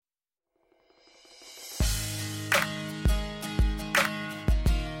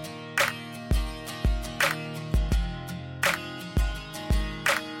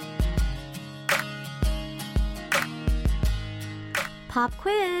Pop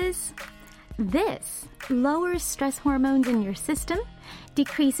quiz. This lowers stress hormones in your system,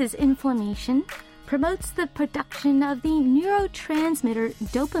 decreases inflammation, promotes the production of the neurotransmitter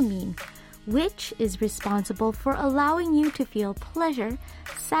dopamine, which is responsible for allowing you to feel pleasure,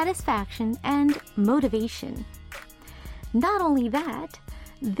 satisfaction, and motivation. Not only that,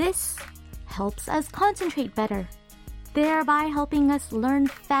 this helps us concentrate better, thereby helping us learn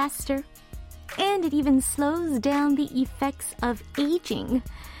faster, and it even slows down the effects of aging.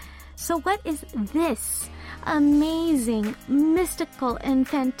 So what is this amazing, mystical, and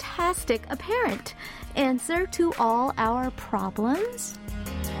fantastic apparent answer to all our problems?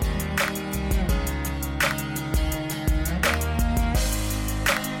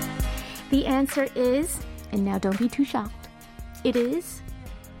 The answer is, and now don't be too shocked, it is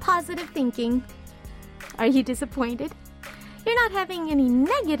positive thinking. Are you disappointed? You're not having any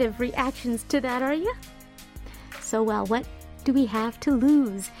negative reactions to that, are you? So, well, what do we have to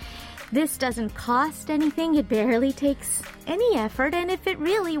lose? This doesn't cost anything. It barely takes any effort. And if it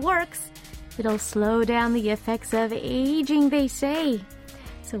really works, it'll slow down the effects of aging, they say.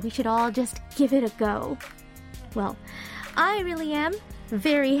 So we should all just give it a go. Well, I really am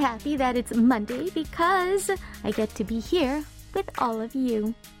very happy that it's Monday because I get to be here with all of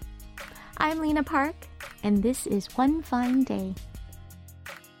you. I'm Lena Park, and this is One Fine Day.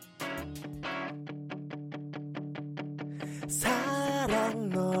 사랑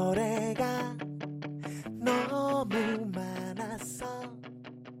노래가 너무 많았어.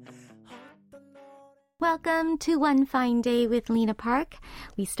 Welcome to One Fine Day with Lena Park.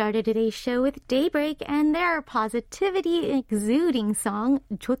 We started today's show with Daybreak and their positivity exuding song,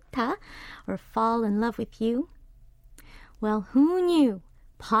 좋다, or Fall in Love with You. Well, who knew?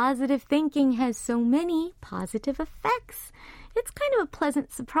 Positive thinking has so many positive effects. It's kind of a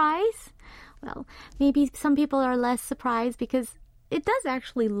pleasant surprise. Well, maybe some people are less surprised because it does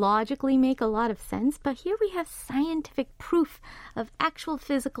actually logically make a lot of sense, but here we have scientific proof of actual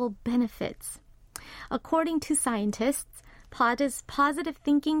physical benefits. According to scientists, positive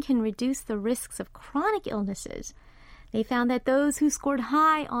thinking can reduce the risks of chronic illnesses. They found that those who scored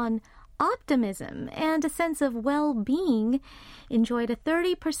high on optimism and a sense of well-being enjoyed a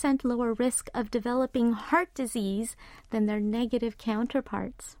 30% lower risk of developing heart disease than their negative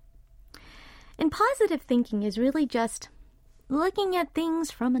counterparts. And positive thinking is really just looking at things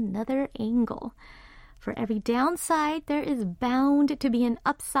from another angle. For every downside, there is bound to be an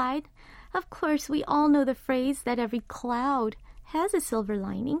upside. Of course, we all know the phrase that every cloud has a silver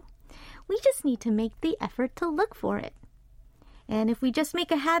lining. We just need to make the effort to look for it. And if we just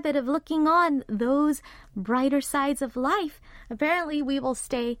make a habit of looking on those brighter sides of life, apparently we will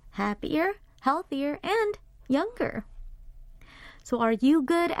stay happier, healthier, and younger. So are you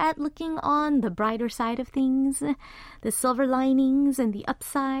good at looking on the brighter side of things, the silver linings and the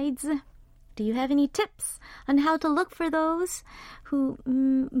upsides? Do you have any tips on how to look for those who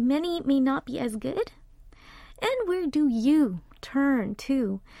many may not be as good? And where do you turn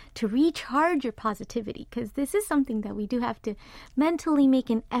to recharge your positivity? Because this is something that we do have to mentally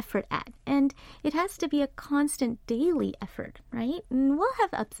make an effort at. And it has to be a constant daily effort, right? And we'll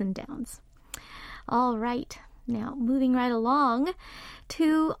have ups and downs. All right. Now, moving right along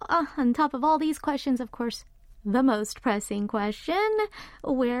to, on top of all these questions, of course, the most pressing question,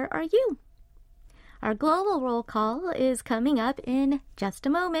 where are you? Our global roll call is coming up in just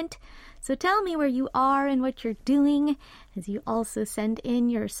a moment. So tell me where you are and what you're doing as you also send in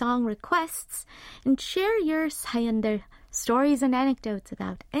your song requests and share your 사연들, stories and anecdotes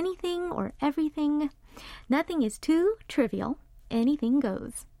about anything or everything. Nothing is too trivial. Anything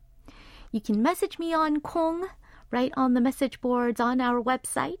goes. You can message me on Kong, right on the message boards on our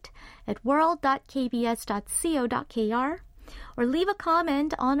website at world.kbs.co.kr, or leave a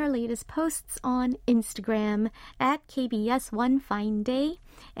comment on our latest posts on Instagram at KBS One Fine Day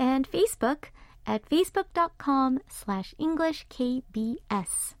and Facebook at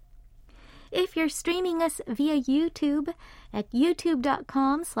facebook.com/EnglishKBS. If you're streaming us via YouTube at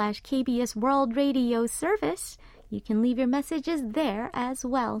youtube.com/KBS World Radio Service, you can leave your messages there as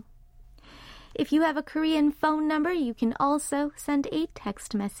well. If you have a Korean phone number, you can also send a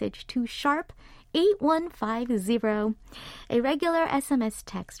text message to sharp 8150. A regular SMS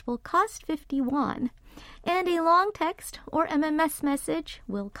text will cost 50 won, and a long text or MMS message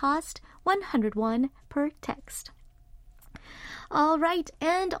will cost 100 won per text. All right,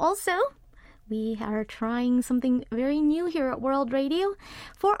 and also, we are trying something very new here at World Radio.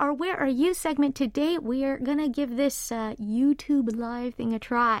 For our Where Are You segment today, we're going to give this YouTube Live thing a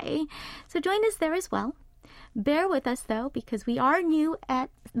try. So join us there as well. Bear with us, though, because we are new at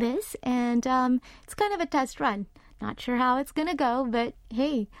this, and it's kind of a test run. Not sure how it's going to go, but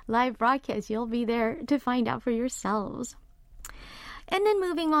hey, live broadcast, you'll be there to find out for yourselves. And then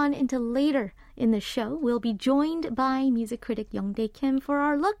moving on into later in the show, we'll be joined by music critic Youngdae Kim for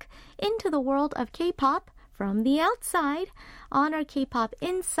our look into the world of K-pop from the outside on our K-pop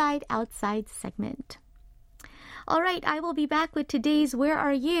Inside Outside segment. All right, I will be back with today's Where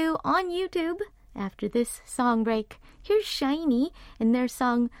Are You on YouTube after this song break. Here's SHINee and their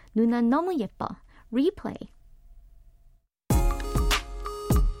song 누나 너무 예뻐, Replay.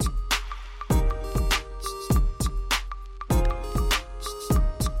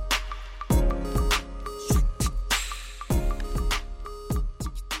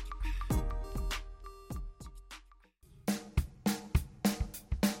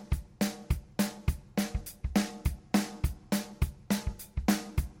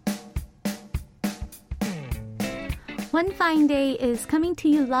 One Fine Day is coming to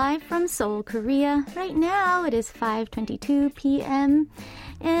you live from Seoul, Korea. Right now it is 5:22 p.m.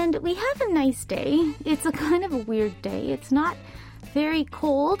 and we have a nice day. It's a kind of a weird day. It's not very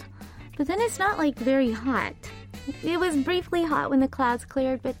cold, but then it's not like very hot. It was briefly hot when the clouds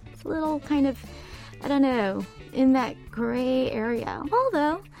cleared, but it's a little kind of, I don't know, in that gray area.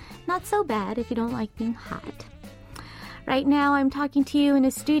 Although, not so bad if you don't like being hot. Right now, I'm talking to you in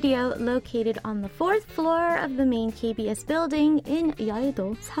a studio located on the 4th floor of the main KBS building in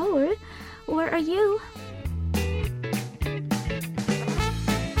Yeouido, Seoul. Where are you?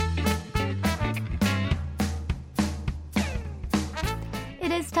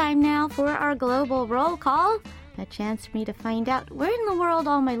 It is time now for our global roll call. A chance for me to find out where in the world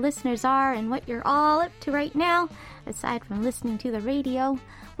all my listeners are and what you're all up to right now. Aside from listening to the radio,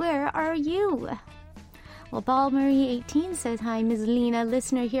 where are you? Well, Ballmarie18 says, hi, Ms. Lena,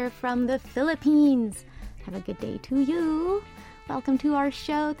 listener here from the Philippines. Have a good day to you. Welcome to our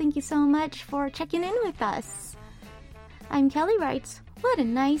show. Thank you so much for checking in with us. I'm Kelly writes, what a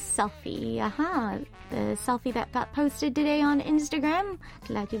nice selfie. The selfie that got posted today on Instagram.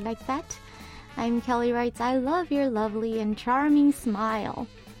 Glad you like that. I'm Kelly writes, I love your lovely and charming smile.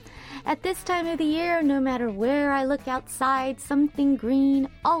 At this time of the year, no matter where I look outside, something green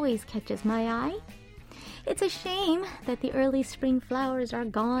always catches my eye. It's a shame that the early spring flowers are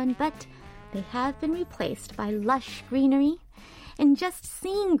gone, but they have been replaced by lush greenery, and just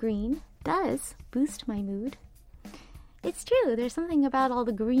seeing green does boost my mood. It's true, there's something about all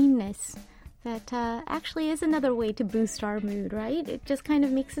the greenness that actually is another way to boost our mood, right? It just kind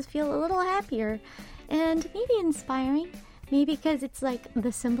of makes us feel a little happier and maybe inspiring, maybe because it's like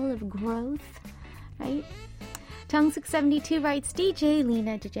the symbol of growth, right? Tung672 writes, DJ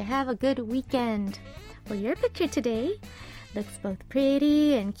Lena, did you have a good weekend? Well, your picture today looks both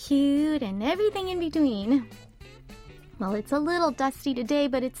pretty and cute and everything in between. Well, it's a little dusty today,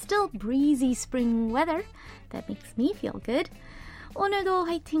 but it's still breezy spring weather. That makes me feel good. 오늘도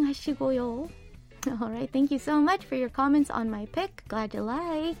화이팅 하시고요. All right, thank you so much for your comments on my pic. Glad you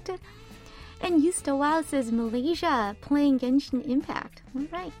liked. And Yusta Wow says, Malaysia playing Genshin Impact. All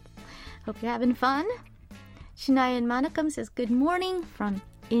right, hope you're having fun. Shinayan Manakam says, good morning from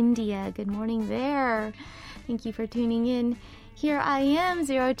India. Good morning there. Thank you for tuning in. Here I am,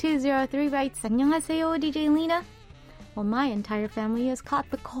 0203 writes, 안녕하세요, DJ Lena. Well, my entire family has caught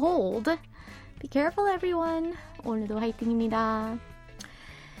the cold. Be careful, everyone. 오늘도 화이팅입니다.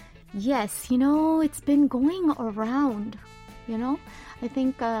 Yes, it's been going around, I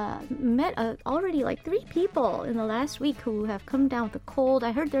think met already like 3 people in the last week who have come down with a cold.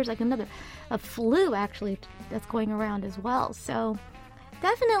 I heard there's like a flu actually that's going around as well. So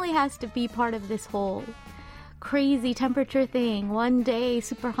definitely has to be part of this whole crazy temperature thing. One day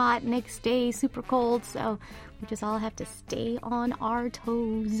super hot, next day super cold. So we just all have to stay on our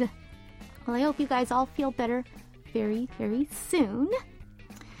toes. Well, I hope you guys all feel better very, very soon.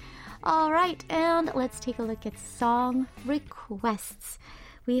 All right, and let's take a look at song requests.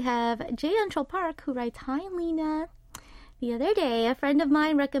 We have Jay Antral Park who writes, hi, Lena. The other day, a friend of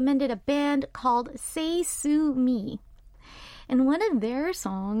mine recommended a band called Say Sue Me. And one of their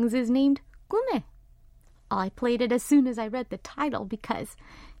songs is named Gume. I played it as soon as I read the title because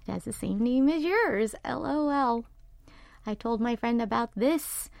it has the same name as yours, LOL. I told my friend about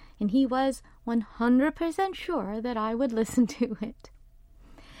this, and he was 100% sure that I would listen to it.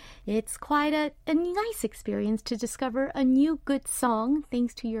 It's quite a nice experience to discover a new good song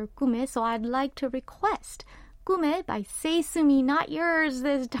thanks to your Gume, so I'd like to request Gume by Say Sue Me, not yours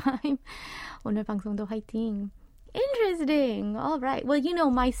this time. 오늘 방송도 화이팅. Interesting. All right. Well,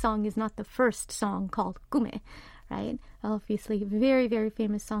 my song is not the first song called Gume, right? Obviously, very, very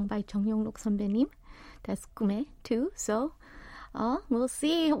famous song by 정용록 선배님. That's Gume too. So We'll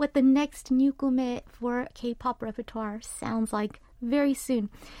see what the next new gume for K-pop repertoire sounds like very soon.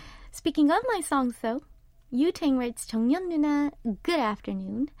 Speaking of my songs, though, Yutang writes, 정연 누나, good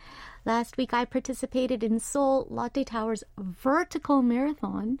afternoon. Last week I participated in Seoul Lotte Tower's vertical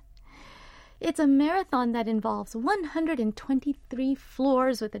marathon. It's a marathon that involves 123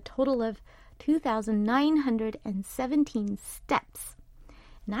 floors with a total of 2,917 steps.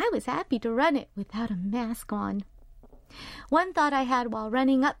 And I was happy to run it without a mask on. One thought I had while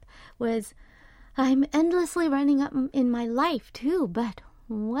running up was, I'm endlessly running up in my life too, but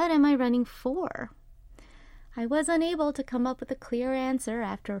what am I running for? I was unable to come up with a clear answer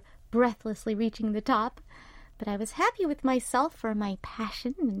after breathlessly reaching the top, but I was happy with myself for my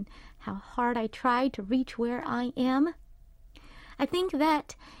passion and how hard I tried to reach where I am. I think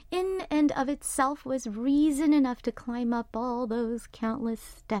that in and of itself was reason enough to climb up all those countless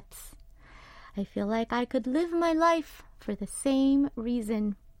steps. I feel like I could live my life for the same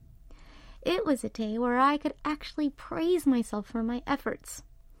reason. It was a day where I could actually praise myself for my efforts.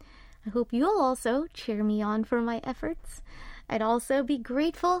 I hope you'll also cheer me on for my efforts. I'd also be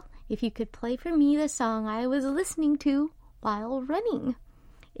grateful if you could play for me the song I was listening to while running.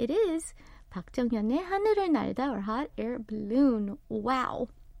 It is 박정현의 하늘을 날다 or Hot Air Balloon. Wow.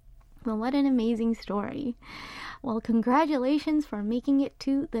 Well, what an amazing story. Well, congratulations for making it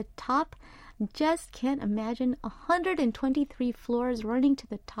to the top. Just can't imagine 123 floors running to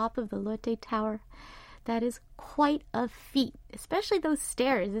the top of the Lotte Tower. That is quite a feat, especially those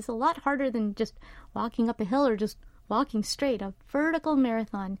stairs. It's a lot harder than just walking up a hill or just walking straight, a vertical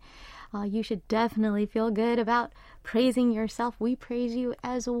marathon. You should definitely feel good about praising yourself. We praise you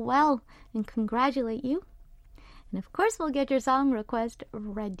as well and congratulate you. And of course, we'll get your song request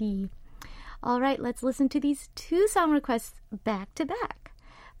ready. All right, let's listen to these two song requests back to back.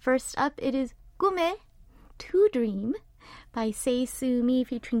 First up, it is 꿈에 To Dream by Say Sumi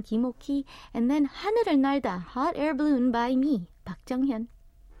featuring Kim Ok, and then 하늘을 날다 Hot Air Balloon by me, 박정현.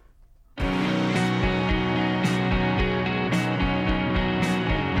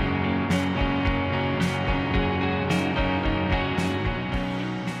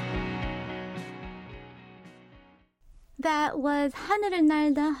 That was 하늘을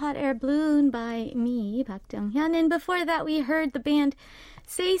날다 Hot Air Balloon by me, Park Jung-hyun. And before that, we heard the band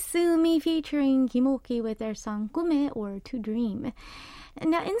Say Sumi featuring Kim Ok with their song 꿈에 or To Dream.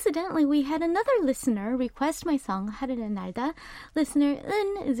 And now, incidentally, we had another listener request my song 하늘을 날다, listener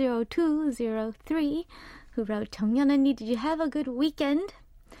Un0203, who wrote, 정연 언니, did you have a good weekend?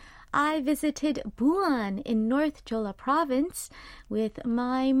 I visited Buan in North Jeolla Province with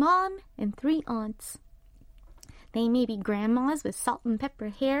my mom and 3 aunts. They may be grandmas with salt and pepper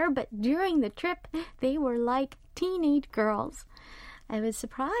hair, but during the trip, they were like teenage girls. I was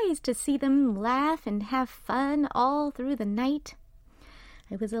surprised to see them laugh and have fun all through the night.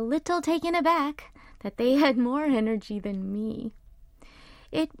 I was a little taken aback that they had more energy than me.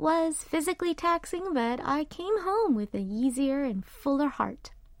 It was physically taxing, but I came home with an easier and fuller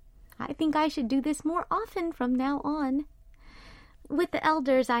heart. I think I should do this more often from now on. With the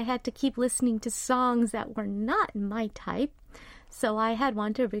elders, I had to keep listening to songs that were not my type, so I had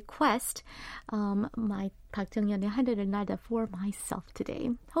one to request my 박정현의 하늘을 날다 for myself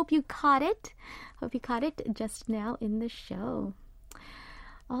today. Hope you caught it. Hope you caught it just now in the show.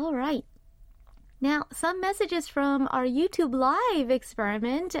 All right. Now, some messages from our YouTube Live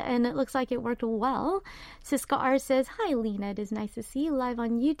experiment, and it looks like it worked well. Siska R says, Hi, Lena. It is nice to see you live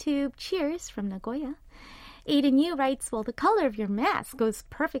on YouTube. Cheers from Nagoya. Aiden Yu writes, well, the color of your mask goes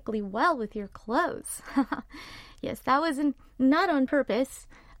perfectly well with your clothes. Yes, that was not on purpose.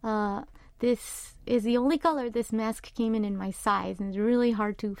 This is the only color this mask came in my size, and it's really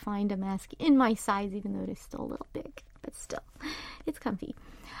hard to find a mask in my size, even though it is still a little big. But still, it's comfy.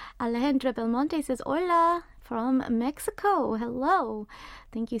 Alejandra Belmonte says, Hola, from Mexico. Hello.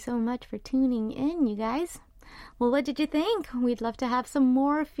 Thank you so much for tuning in, you guys. Well, what did you think? We'd love to have some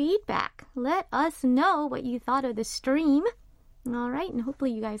more feedback. Let us know what you thought of the stream. All right, and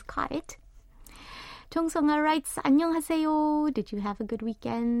hopefully you guys caught it. Chongsunga writes, 안녕하세요. Did you have a good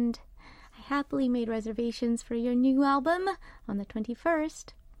weekend? I happily made reservations for your new album on the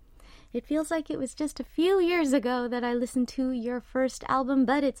 21st. It feels like it was just a few years ago that I listened to your first album,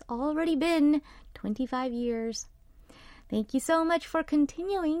 but it's already been 25 years. Thank you so much for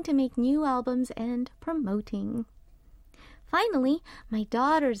continuing to make new albums and promoting. Finally, my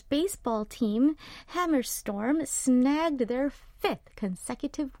daughter's baseball team, Hammerstorm, snagged their 5th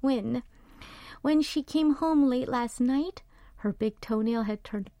consecutive win. When she came home late last night, her big toenail had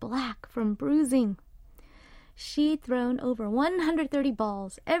turned black from bruising. She'd thrown over 130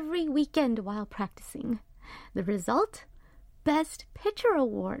 balls every weekend while practicing. The result? Best Pitcher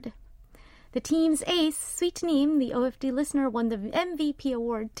Award. The team's ace, Sweet Neem, the OFD listener, won the MVP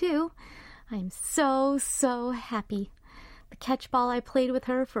award too. I'm so happy. The catchball I played with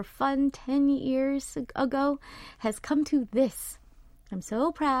her for fun 10 years ago has come to this. I'm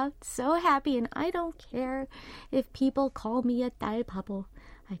so proud, so happy, and I don't care if people call me a 딸 바보.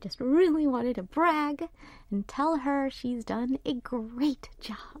 I just really wanted to brag and tell her she's done a great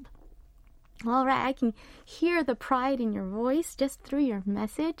job. All right, I can hear the pride in your voice just through your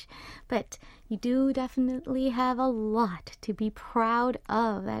message, but you do definitely have a lot to be proud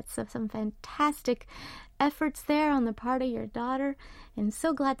of. That's some fantastic efforts there on the part of your daughter, and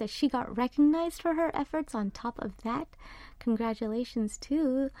so glad that she got recognized for her efforts. On top of that, congratulations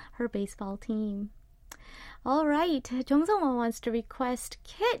to her baseball team. All right, 정성원 wants to request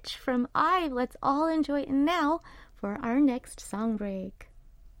Kitsch from IVE. Let's all enjoy it now for our next song break.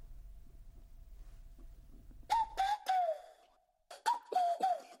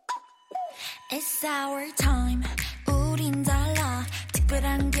 It's our time. 우린 달라.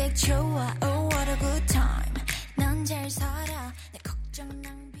 특별한 게 좋아. Oh, what a good time. 난 잘 살아. 내 걱정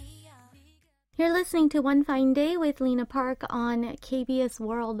낭비야. You're listening to One Fine Day with Lena Park on KBS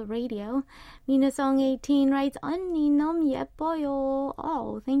World Radio. Minasong18 writes, 언니 너무 예뻐요.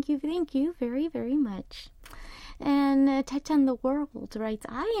 Oh, thank you very, very much. And Techan the World writes,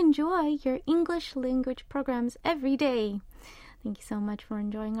 I enjoy your English language programs every day. Thank you so much for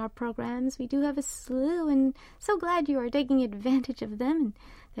enjoying our programs. We do have a slew, and so glad you are taking advantage of them and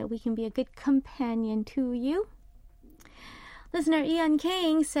that we can be a good companion to you. Listener Ian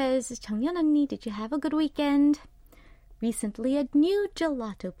Kang says, 정연 언니, did you have a good weekend? Recently, a new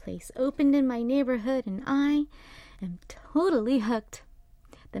gelato place opened in my neighborhood, and I am totally hooked.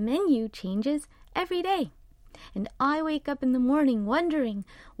 The menu changes every day, and I wake up in the morning wondering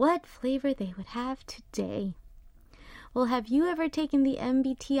what flavor they would have today. Well, have you ever taken the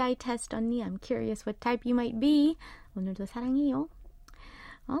MBTI test, 언니? I'm curious what type you might be. 오늘도 사랑해요.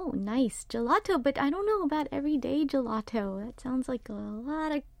 Oh, nice. Gelato, but I don't know about everyday gelato. That sounds like a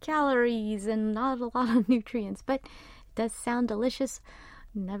lot of calories and not a lot of nutrients, but it does sound delicious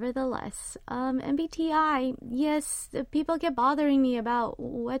nevertheless. MBTI, yes, people kept bothering me about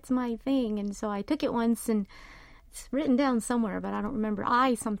what's my thing, and so I took it once, and it's written down somewhere, but I don't remember.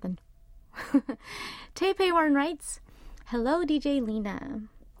 I something. Taipei Warren writes, hello, DJ Lena.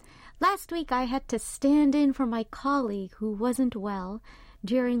 Last week I had to stand in for my colleague who wasn't well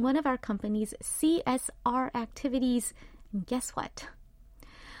during one of our company's CSR activities. And guess what?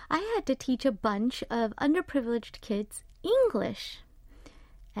 I had to teach a bunch of underprivileged kids English.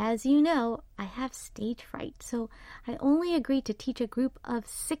 As you know, I have stage fright, so I only agreed to teach a group of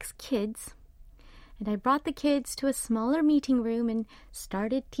 6 kids. And I brought the kids to a smaller meeting room and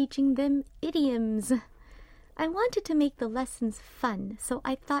started teaching them idioms. I wanted to make the lessons fun, so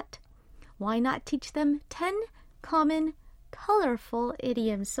I thought, why not teach them 10 common, colorful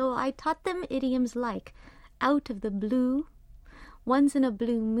idioms? So I taught them idioms like out of the blue, once in a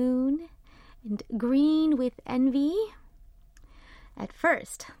blue moon, and green with envy. At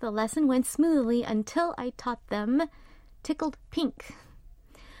first, the lesson went smoothly until I taught them tickled pink.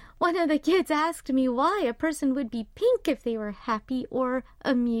 One of the kids asked me why a person would be pink if they were happy or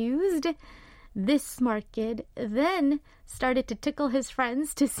amused. This smart kid then started to tickle his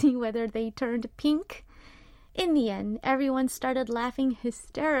friends to see whether they turned pink. In the end, everyone started laughing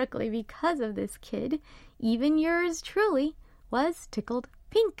hysterically because of this kid. Even yours truly was tickled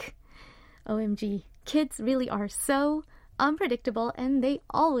pink. OMG, kids really are so unpredictable, and they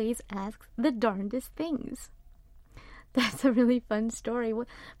always ask the darndest things. That's a really fun story.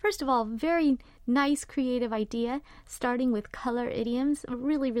 First of all, very nice creative idea, starting with color idioms. A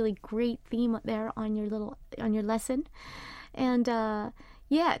really, really great theme there on your lesson. And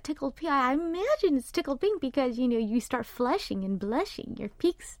yeah, tickled pink. I imagine it's tickled pink because, you start flushing and blushing. Your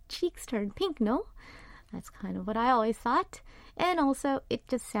cheeks turn pink, no? That's kind of what I always thought. And also, it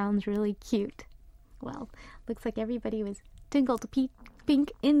just sounds really cute. Well, looks like everybody was tickled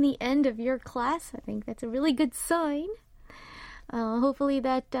pink in the end of your class. I think that's a really good sign. Hopefully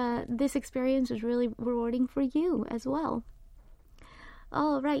that this experience was really rewarding for you as well.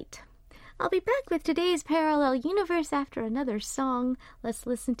 All right. I'll be back with today's Parallel Universe after another song. Let's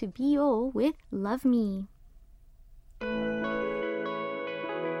listen to B.O. with Love Me.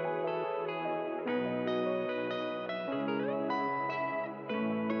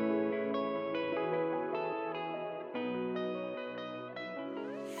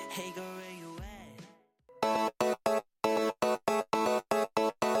 Hey girl, where you at?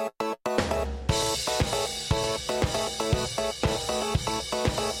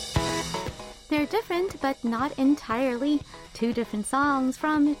 different, but not entirely. Two different songs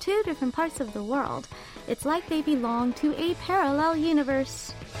from two different parts of the world. It's like they belong to a parallel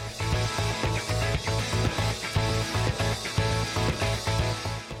universe.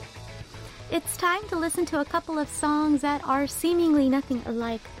 It's time to listen to a couple of songs that are seemingly nothing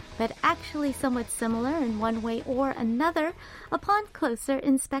alike, but actually somewhat similar in one way or another upon closer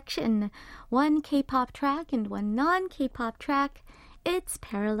inspection. One K-pop track and one non-K-pop track. It's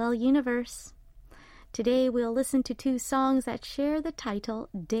Parallel Universe. Today we'll listen to two songs that share the title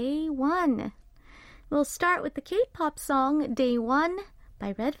Day One. We'll start with the K-pop song Day One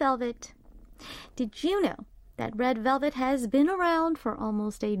by Red Velvet. Did you know that Red Velvet has been around for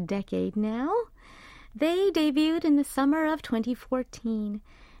almost a decade now? They debuted in the summer of 2014,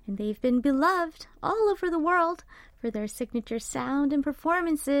 and they've been beloved all over the world for their signature sound and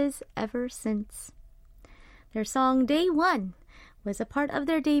performances ever since. Their song Day One was a part of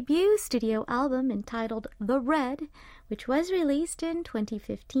their debut studio album entitled The Red, which was released in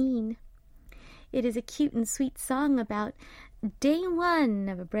 2015. It is a cute and sweet song about day one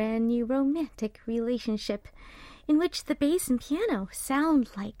of a brand new romantic relationship in which the bass and piano sound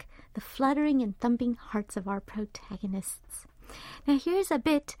like the fluttering and thumping hearts of our protagonists. Now here's a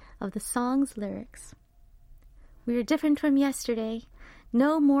bit of the song's lyrics. We're different from yesterday,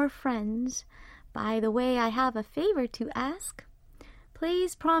 no more friends. By the way, I have a favor to ask.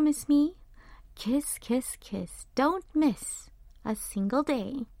 Please promise me, kiss, kiss, kiss, don't miss a single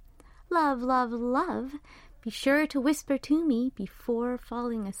day. Love, love, love, be sure to whisper to me before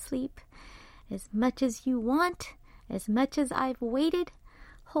falling asleep. As much as you want, as much as I've waited,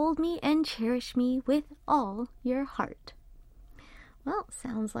 hold me and cherish me with all your heart. Well,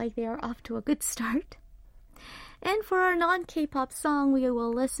 sounds like they are off to a good start. And for our non-K-pop song, we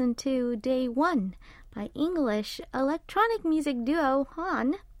will listen to Day One by English electronic music duo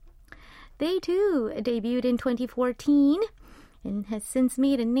Han. They too debuted in 2014 and has since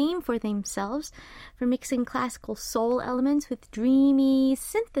made a name for themselves for mixing classical soul elements with dreamy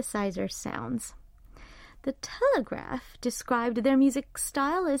synthesizer sounds. The Telegraph described their music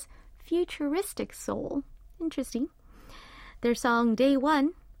style as futuristic soul. Interesting. Their song Day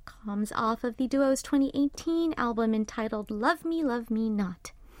One comes off of the duo's 2018 album entitled Love Me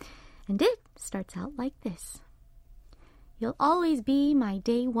Not. And it starts out like this. You'll always be my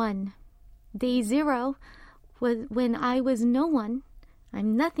day one. Day zero was when I was no one.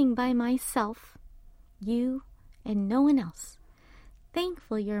 I'm nothing by myself. You and no one else.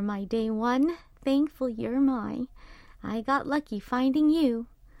 Thankful you're my day one. Thankful you're my. I got lucky finding you.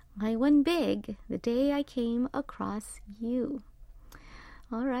 I won big the day I came across you.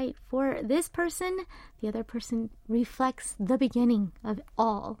 All right, for this person, the other person reflects the beginning of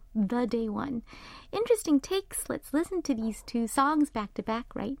all, the day one. Interesting takes. Let's listen to these two songs back to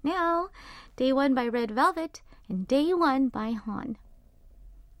back right now. Day One by Red Velvet and Day One by Han.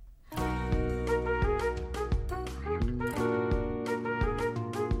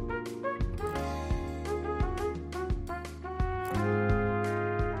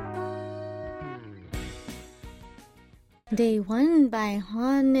 Day One by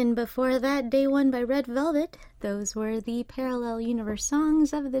Han, and before that, Day One by Red Velvet. Those were the Parallel Universe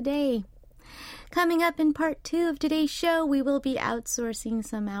songs of the day. Coming up in part 2 of today's show, we will be outsourcing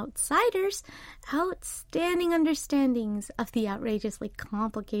some outsiders' outstanding understandings of the outrageously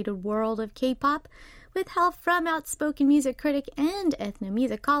complicated world of K-pop with help from outspoken music critic and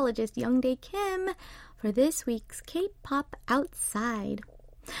ethnomusicologist Youngdae Kim for this week's K-pop Outside.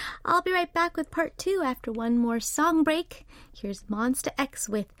 I'll be right back with part 2 after one more song break. Here's Monsta X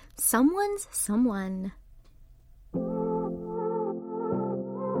with Someone's Someone.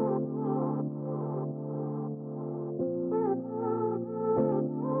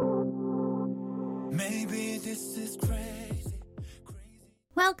 Maybe this is crazy.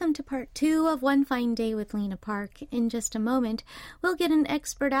 Welcome to part 2 of One Fine Day with Lena Park. In just a moment, we'll get an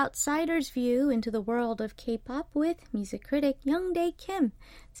expert outsider's view into the world of K-pop with music critic Youngdae Kim.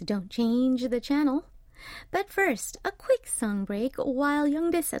 So don't change the channel. But first, a quick song break while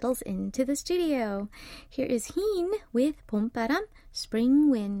Youngdae settles into the studio. Here is Heen with 봄바람,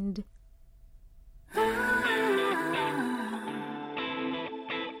 Spring Wind.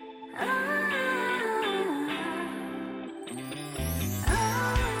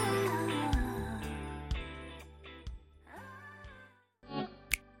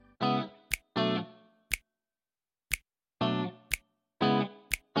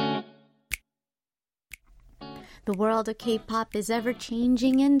 The world of K-pop is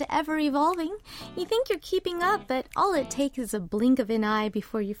ever-changing and ever-evolving. You think you're keeping up, but all it takes is a blink of an eye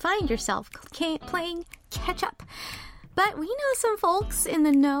before you find yourself playing catch-up. But we know some folks in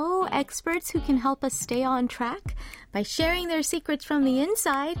the know, experts who can help us stay on track by sharing their secrets from the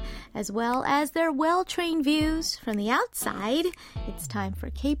inside as well as their well-trained views from the outside. It's time for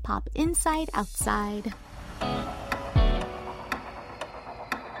K-Pop Inside Outside.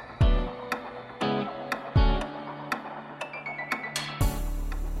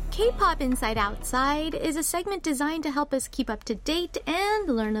 K-Pop Inside Outside is a segment designed to help us keep up to date and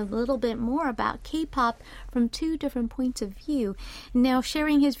learn a little bit more about K-pop from two different points of view. Now,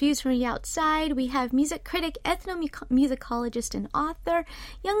 sharing his views from the outside, we have music critic, ethnomusicologist, and author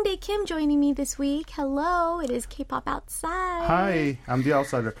Youngdae Kim joining me this week. Hello, it is K-Pop Outside. Hi, I'm the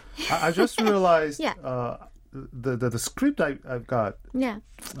outsider. I just realized Yeah. The script I've got. Yeah.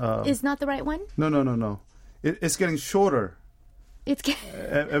 Is not the right one? No. It's getting shorter. It's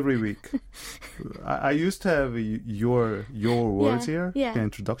Every week. I used to have your words here, yeah. the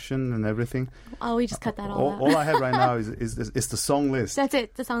introduction and everything. Oh, we just cut that all out. All I have right now is the song list. That's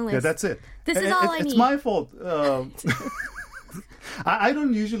it, the song list. Yeah, that's it. This is all I need. It's my fault. I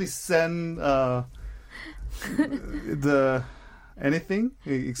don't usually send anything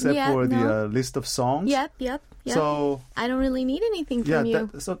except for the list of songs. Yep. So I don't really need anything from you.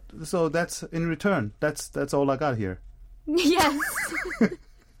 So that's in return. That's all I got here. Yes.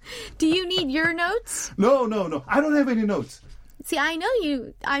 Do you need your notes? No. I don't have any notes. See, I know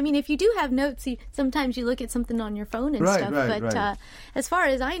you. I mean, if you do have notes, sometimes you look at something on your phone and stuff. But as far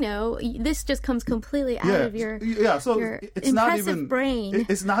as I know, this just comes completely out of your So your it's impressive not even brain.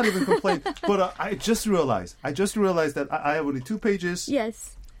 It's not even complaint. But I just realized that I have only 2 pages.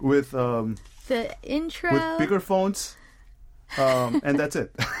 Yes. With the intro with bigger fonts, and that's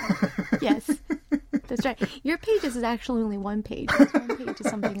it. Yes. That's right. Your pages is actually only 1 page. It's 1 page is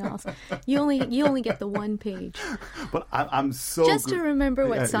something else. You only get the 1 page. But I'm so just good. to remember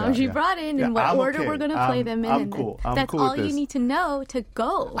what songs you brought in and what order we're going to play them in. I'm cool. That's cool all with you need to know to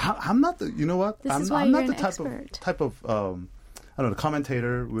go. I'm not the. You know what? This is why I'm you're not the an expert. type of I don't know,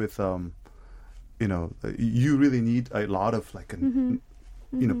 commentator with you really need a lot of like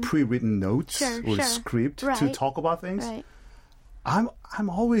pre-written notes or script to talk about things. Right. I'm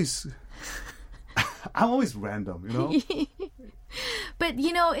always random, you know. But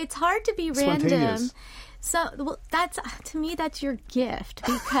it's hard to be random. So that's to me that's your gift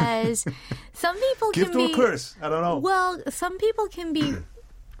because some people gift can or be curse. I don't know. Well, some people can be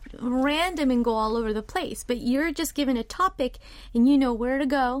random and go all over the place, but you're just given a topic and you know where to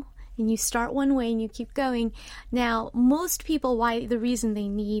go. And you start one way and you keep going. Now, most people, the reason they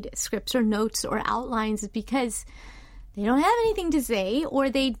need scripts or notes or outlines is because they don't have anything to say or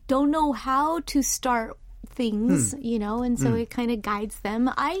they don't know how to start things, and so it kind of guides them.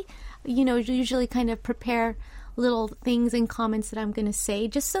 I, usually kind of prepare little things and comments that I'm going to say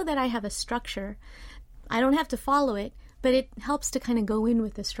just so that I have a structure. I don't have to follow it, but it helps to kind of go in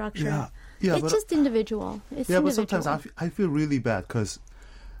with the structure. Yeah, it's just individual. But sometimes I feel really bad because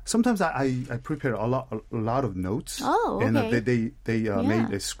sometimes I prepare a lot of notes. Oh, okay. And they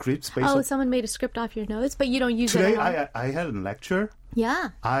made a script based on... someone made a script off your notes, but you don't use it Today at all. I had a lecture. Yeah.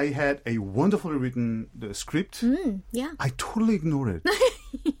 I had a wonderfully written script. Yeah. I totally ignored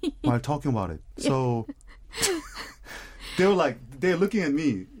it while talking about it. So they're looking at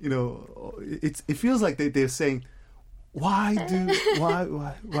me, it feels like they're saying, why did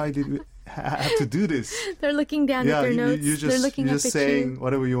we have to do this? They're looking down at their notes. They're looking up at saying you.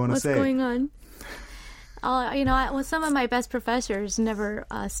 Whatever you want to say. What's going on? Some of my best professors never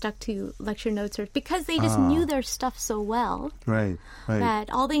stuck to lecture notes because they just knew their stuff so well. Right. That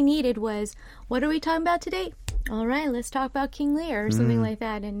all they needed was, what are we talking about today? All right, let's talk about King Lear or something like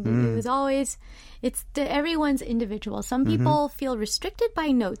that. And it was always, everyone's individual. Some people feel restricted by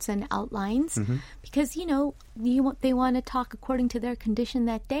notes and outlines because, they want to talk according to their condition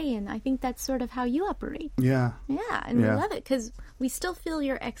that day. And I think that's sort of how you operate. Yeah. Yeah, and we love it because we still feel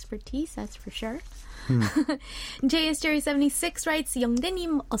your expertise, that's for sure. JS76 writes,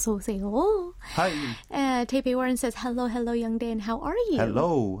 영대님 어서 오세요. Hi. Taipei Warren says, hello, Youngdae, and how are you?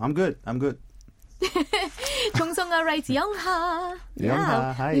 Hello. I'm good. Jongsunga writes, 영하.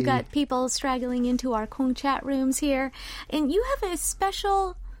 영하, hi. We got people straggling into our Kong chat rooms here. And you have a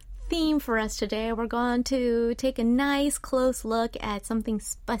special theme for us today. We're going to take a nice close look at something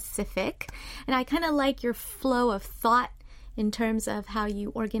specific. And I kind of like your flow of thought in terms of how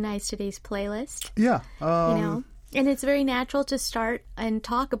you organize today's playlist. Yeah. And it's very natural to start and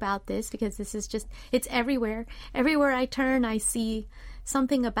talk about this because this is it's everywhere. Everywhere I turn, I see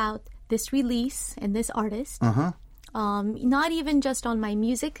something about this release and this artist. Not even just on my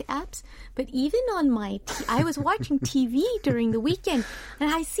music apps, but even on I was watching TV during the weekend, and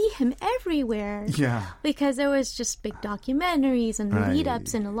I see him everywhere. Yeah. Because there was just big documentaries and Right.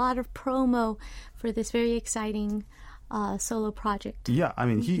 lead-ups and a lot of promo for this very exciting solo project. Yeah, I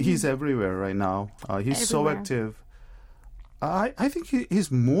mean, he's everywhere right now. He's so Everywhere. active. I think he's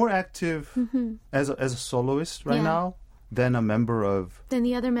more active as a soloist right Yeah. now than a member of Than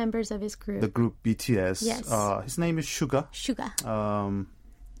the other members of his group. the group BTS. Yes. His name is Suga. Suga.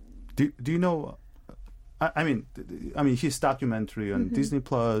 Do you know? I mean, his documentary on Disney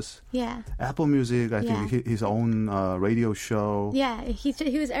Plus, Yeah. Apple Music. I Yeah. think his own radio show. Yeah, he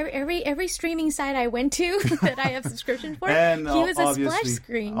was every streaming site I went to that I have subscription for. And he was a splash obviously,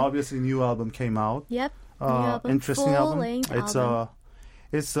 screen. obviously, new album came out. Yep. New album, Interesting album. full-length It's album.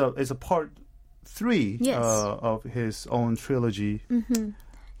 it's a part 3 Yes. of his own trilogy.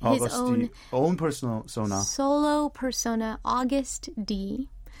 His own personal persona. solo persona, August D.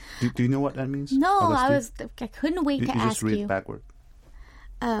 Do you know what that means? No, August D? I couldn't wait You to just ask read you. backward.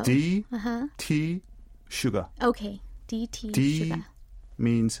 Oh, D T Sugar. okay. DT D Sugar.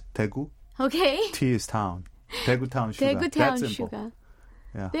 means Daegu. Okay. T is town. Daegu town Sugar. Daegu Town That's simple. Sugar.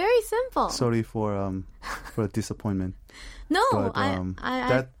 Yeah. Very simple. Sorry for disappointment. No, But,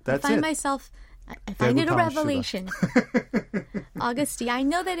 I that's find it. myself. I find it a Town Sugar. revelation. August D. I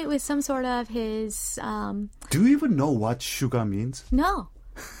know that it was some sort of his. Do you even know what Sugar means? No.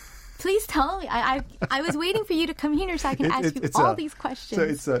 Please tell me. I was waiting for you to come here so I can ask you all these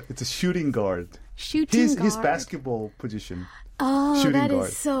questions. So it's a shooting guard. Shooting His guard. basketball position. Oh, shooting that guard.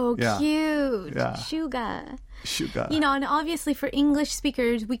 is so Yeah. cute. Yeah. Sugar. Sugar. You know, and obviously for English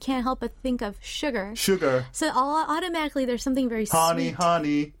speakers, we can't help but think of sugar. Sugar. So automatically there's something very Honey, sweet.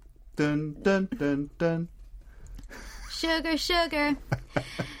 honey. Dun, dun, dun, dun. Sugar, sugar.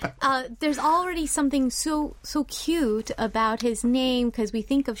 There's already something so cute about his name because we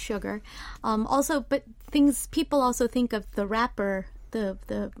think of sugar. Also, but people also think of the rapper. The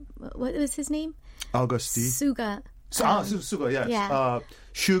what was his name? Augusty. Suga. Suga, yes. yeah.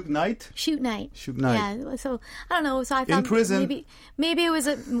 Suge Knight. Shoot Knight. Suge Knight. Yeah. So I don't know. So I thought prison. maybe it was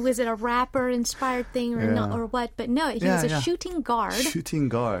a rapper inspired thing or not or what? But no, he was a shooting guard. Shooting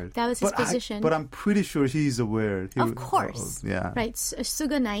guard. That was his position. But I'm pretty sure he's aware. Of course. Yeah. Right.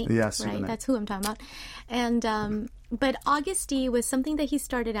 Suga Knight. Yeah, Suga right. Knight. That's who I'm talking about. And but August D was something that he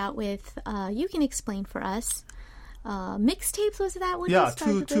started out with. You can explain for us. Mixtapes, was that what Yeah, he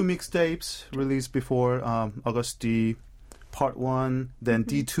started two with? mixtapes released before August D, Part 1, then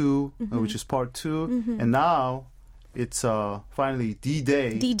D2, which is Part 2, and now it's finally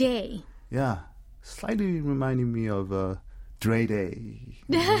D-Day. D-Day. Yeah, slightly reminding me of Dre Day.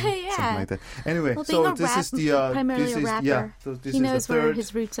 Yeah. Something like that. Anyway, Well, so being this is the primarily a rapper, yeah, so this he is knows the where third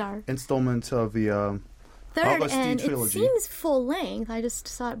his roots are. installment of the Third, August D and it trilogy. seems full length. I just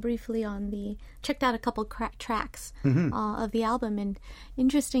saw it briefly checked out a couple tracks of the album, and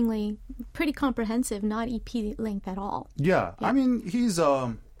interestingly, pretty comprehensive, not EP length at all. Yeah, I mean he's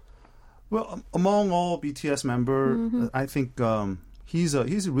well among all BTS member, I think he's a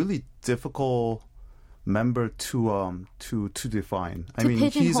really difficult member to define. I mean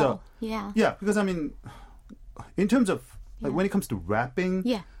he's a yeah because I mean in terms of like when it comes to rapping,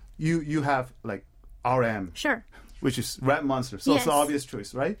 yeah you have like RM, sure which is Rap Monster, so it's Yes. the obvious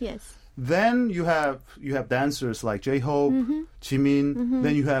choice, right? yes Then you have dancers like J-Hope, Jimin.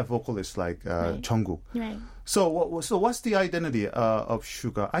 Then you have vocalists like Jungkook. right So what's the identity of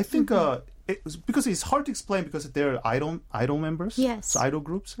Suga? I think because it's hard to explain because they're idol members, Yes. so idol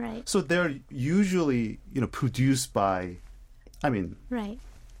groups, Right. So they're usually produced by, I mean, right.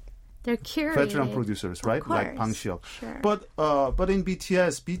 They're curated. veteran producers, right? Like course. Bang Seok. Sure. But in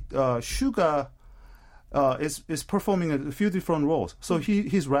BTS, Suga is performing a few different roles. So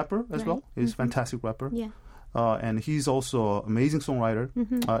he's rapper as Right. well. He's a fantastic rapper. Yeah. And he's also an amazing songwriter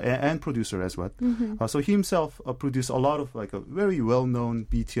and producer as well. So he himself produced a lot of like a very well-known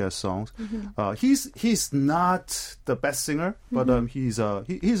BTS songs. He's not the best singer, but he's a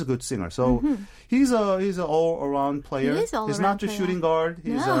good singer. So he's an all-around player. He is all-around He's not just player. shooting guard.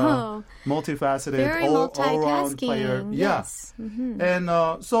 He's No. multifaceted, Very all-around player. multitasking. Yeah. Yes. And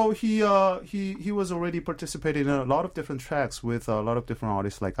so he was already participating in a lot of different tracks with a lot of different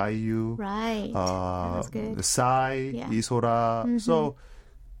artists like IU. Right. That's good. Psy, Yeah. Isora. So,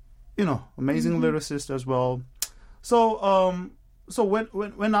 amazing lyricist as well. So, so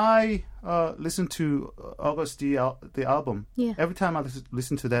when I listen to August the album, Yeah. every time I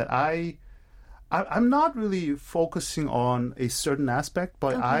listen to that, I'm not really focusing on a certain aspect,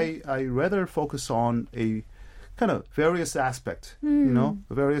 but I rather focus on a kind of various aspect,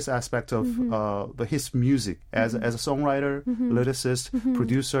 various aspect of his music as a songwriter, lyricist,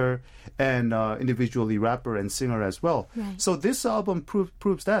 producer, and individually rapper and singer as well. Right. So this album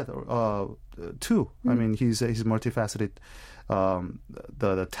proves that too. I mean, he's multifaceted.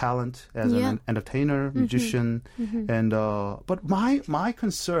 The talent as an entertainer, musician, and but my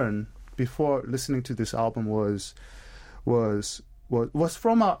concern before listening to this album was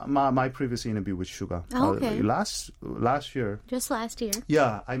from my previous interview with Suga. Okay. Last year. Just last year.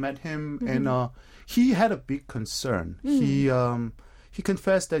 Yeah, I met him, and he had a big concern. He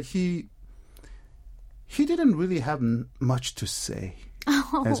confessed that he didn't really have much to say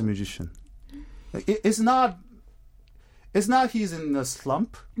as a musician. It's not he's in a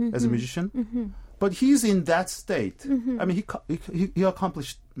slump as a musician, but he's in that state. I mean, he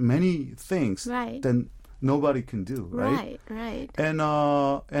accomplished many things that nobody can do, right? Right. And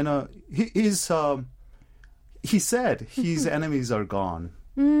he said his enemies are gone.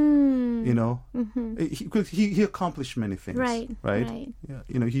 You know, he accomplished many things, right? Yeah,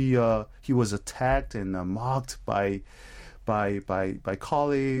 you know, he was attacked and mocked by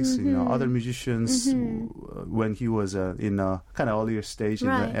colleagues, other musicians when he was in a kind of earlier stage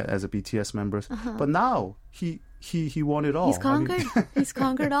as a BTS member. But now he won it all. He's conquered. He's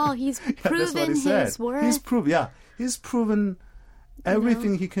conquered all. He's proven his worth. He's proven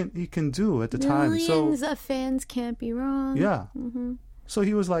everything he can do at the time. Millions of fans can't be wrong. Yeah. So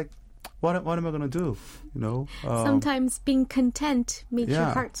he was like, what am I going to do? Sometimes being content makes your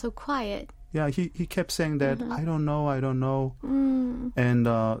heart so quiet. Yeah, he kept saying that, I don't know. And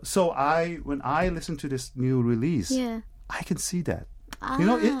so when I listened to this new release, I can see that.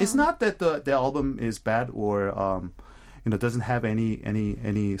 It's not that the album is bad or doesn't have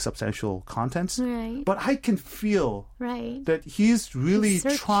any substantial contents, but I can feel that he's really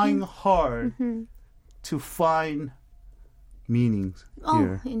trying hard to find meanings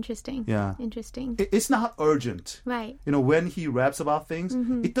here. Interesting. Yeah. Interesting. It's not urgent. Right. When he raps about things,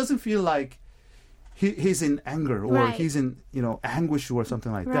 it doesn't feel like he's in anger or he's in, anguish or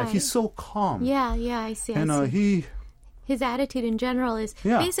something like that. He's so calm. Yeah, I see. And his attitude in general is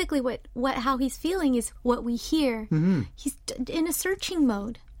basically how he's feeling is what we hear. He's in a searching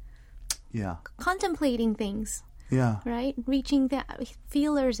mode. Yeah. Contemplating things. Yeah. Right? Reaching the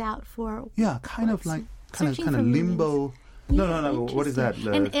feelers out for kind of limbo. No. What is that?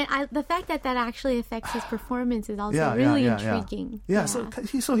 And the fact that actually affects his performance is also really intriguing. Yeah. So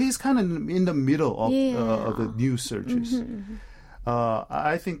he's kind of in the middle of the new searches.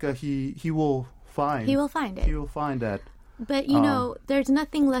 I think he will find. He will find it. He will find that. But there's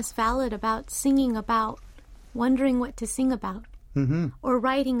nothing less valid about singing about wondering what to sing about, or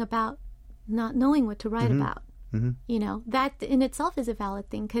writing about not knowing what to write about. That in itself is a valid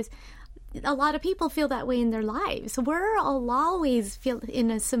thing because a lot of people feel that way in their lives. We're always feel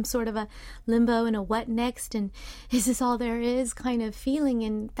in some sort of a limbo and a what next and is this all there is kind of feeling,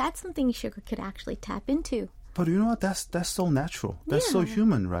 and that's something Suga could actually tap into. But you know what? That's so natural. That's so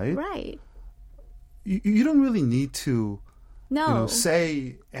human, right? Right. You don't really need to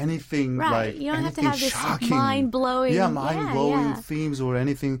say anything right. like you don't anything have to have shocking, this mind-blowing things or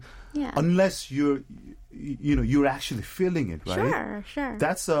anything unless you're actually feeling it, right? Sure.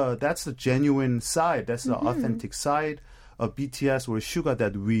 That's a genuine side. That's the authentic side of BTS or Suga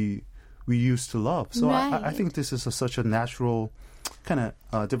that we used to love. So I think this is such a natural kind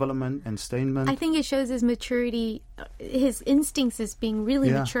of development and statement. I think it shows his maturity, his instincts as being really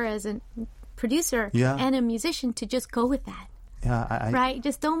mature as a producer and a musician to just go with that. Yeah, right?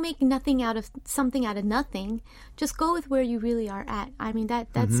 Just don't make nothing out of something out of nothing. Just go with where you really are at. I mean,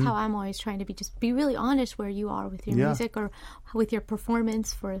 that's how I'm always trying to be. Just be really honest where you are with your music or with your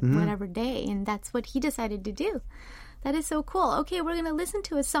performance for whatever day. And that's what he decided to do. That is so cool. Okay, we're going to listen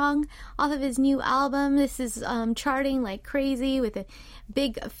to a song off of his new album. This is charting like crazy with a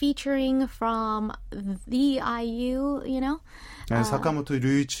big featuring from the IU, And Sakamoto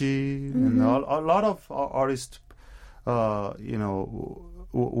Ryuichi and a lot of artists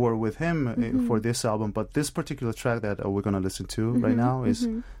were with him for this album, but this particular track that we're going to listen to right now is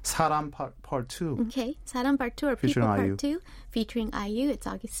사람 Part 2. Okay, 사람 Part 2 or featuring People IU. Part 2 featuring IU. It's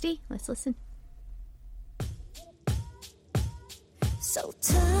August D. Let's listen. So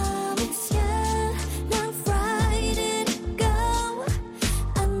time is not right and go.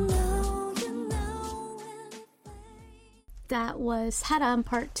 I know you know That was 사람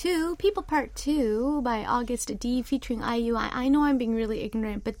Part 2, People Part 2 by August D featuring IU. I know I'm being really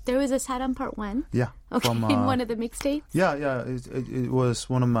ignorant, but there was a 사람 Part 1. Yeah. Okay, from, in one of the mixtapes? Yeah. It was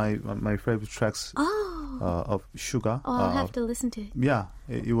one of my favorite tracks. Oh. of Suga. Oh, I'll have to listen to it. Yeah,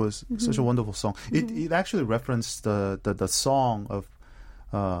 it was such a wonderful song. It actually referenced the song of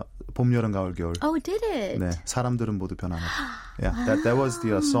봄, 여름, 가을, 겨울. Oh, did it? 네, 사람들은 모두 변하나. Yeah, that was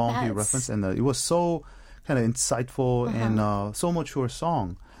the song he referenced, and it was so kind of insightful and so mature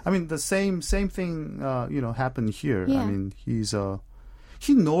song. I mean, the same thing, happened here. Yeah. I mean,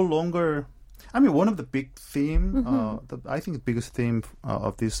 he no longer. I mean, one of the big theme, I think the biggest theme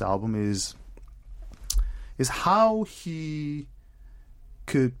of this album is how he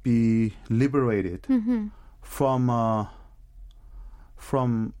could be liberated from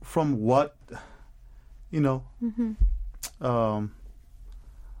what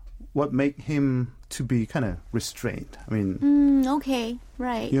what make him to be kind of restrained. I mean, okay,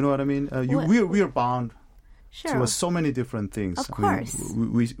 right. You know what I mean? We are bound Sure. to so many different things. Of course.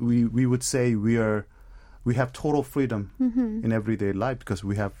 We would say we have total freedom in everyday life because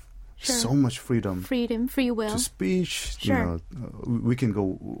we have so much freedom. Freedom, free will. To speech. Sure. We can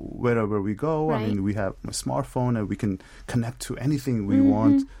go wherever we go. Right. I mean, we have a smartphone and we can connect to anything we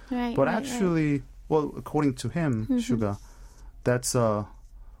want. Right, but right, actually, well, according to him, Suga, that's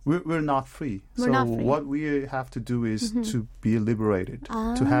we're not free. We're not free. What we have to do is to be liberated,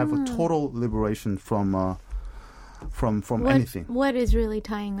 to have a total liberation from anything. What is really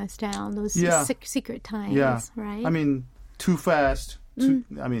tying us down? Those secret ties, right? I mean, too fast.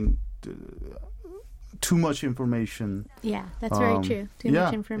 Too much information. Yeah, that's very true. Too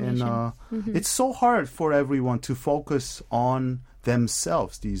much information. And it's so hard for everyone to focus on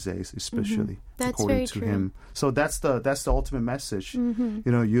themselves these days, especially That's according very to true. him. So that's the ultimate message.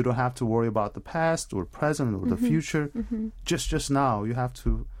 You don't have to worry about the past or present or the future. Just now, you have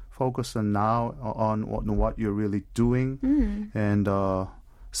to focus on now on what you're really doing. And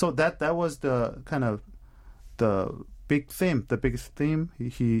so that was the kind of the biggest theme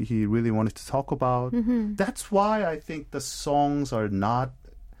he really wanted to talk about. That's why I think the songs are not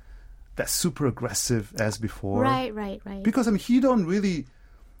that super aggressive as before. Right. Because he don't really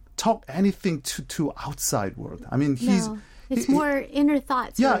talk anything to outside world. I mean, it's more inner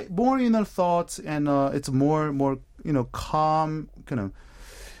thoughts. Yeah, right? more inner thoughts, and it's more calm kind of.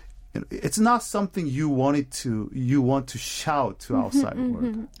 It's not something you want to shout to outside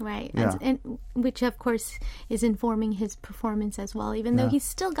world. Right. Yeah. And which of course is informing his performance as well, even though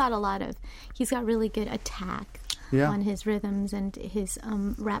he's got really good attack on his rhythms and his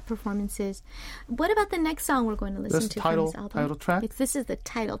rap performances. What about the next song we're going to listen to from this album? Title track? This is the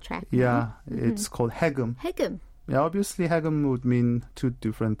title track. Yeah, it's called 해금. 해금. Yeah, obviously 해금 would mean two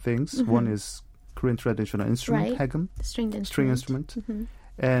different things. One is Korean traditional instrument, 해금, string instrument.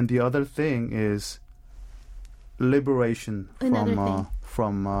 And the other thing is liberation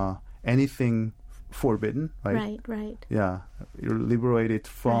from anything forbidden, right? Right. Yeah, you're liberated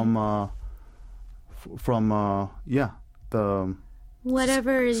from the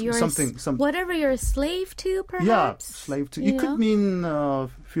whatever you're a slave to, perhaps. Yeah, slave to. It could mean a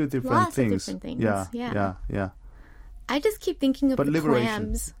few different things. Lots of different things. Yeah. I just keep thinking of the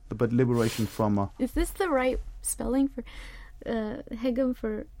clams. But liberation from. Is this the right spelling for 해금,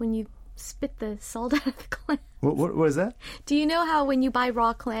 for when you spit the salt out of the clam? What is that? Do you know how when you buy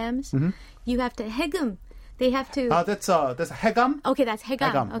raw clams, you have to 해금? They have to. That's 해감. Okay, that's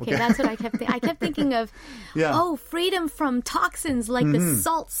해감. Okay, that's what I kept thinking. I kept thinking of, freedom from toxins, like the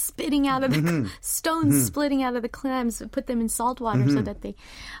salt spitting out of the stones splitting out of the clams. Put them in salt water so that they.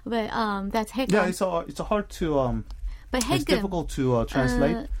 But that's 해감. Yeah, it's hard to. But 해금, it's difficult to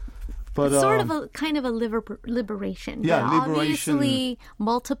translate. But sort of a kind of a liberation. Yeah, but liberation. Obviously,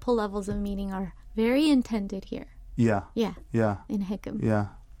 multiple levels of meaning are very intended here. Yeah. In 해금. Yeah.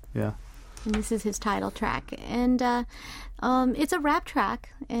 And this is his title track. And it's a rap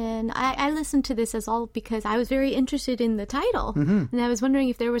track. And I listened to this because I was very interested in the title. And I was wondering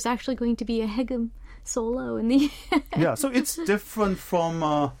if there was actually going to be a 해금 solo in the Yeah, so it's different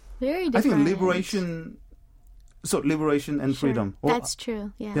from... very different. I think liberation... So liberation and freedom. That's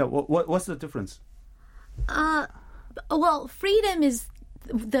true, yeah. Yeah, what's the difference? Well, freedom is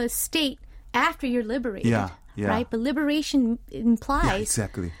the state after you're liberated. Yeah. Right? But liberation implies... Yeah,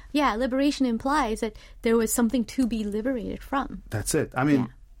 exactly. Yeah, liberation implies that there was something to be liberated from. That's it. I mean,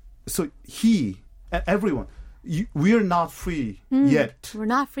 so everyone, we're not free yet. We're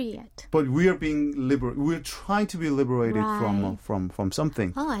not free yet. But we are being liberated. We're trying to be liberated from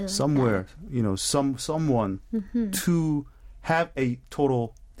something. Oh, I like somewhere, that. Someone to have a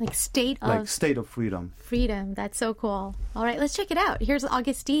total... state of freedom. Freedom. That's so cool. All right, let's check it out. Here's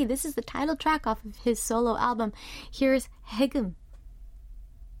August D. This is the title track off of his solo album. Here's 해금.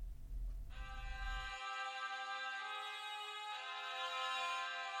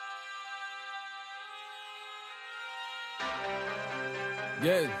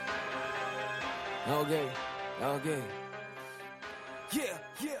 Yeah. Okay. Yeah.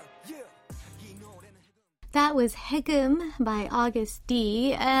 That was Haegum by August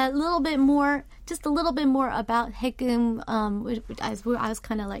D. Just a little bit more about Haegum. I was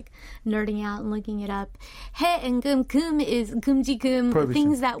kind of like nerding out and looking it up. He and gum. Gum is gumjigum,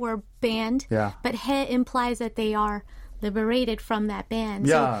 things that were banned. Yeah. But he implies that they are liberated from that ban.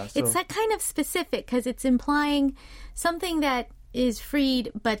 Yeah, so it's that kind of specific because it's implying something that is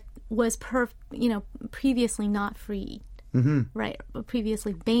freed but was previously not freed. Mm-hmm. Right,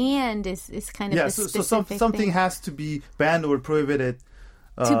 previously banned is kind of the specific something thing. has to be banned or prohibited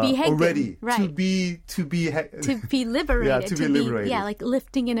to be already, right? To be liberated, yeah, to be liberated, like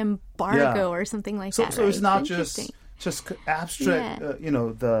lifting an embargo or something like that. So right? it's not just abstract.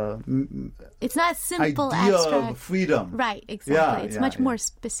 It's not simple idea abstract of freedom. Right, exactly. It's much more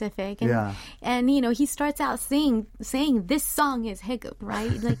specific. And he starts out saying this song is Haegum,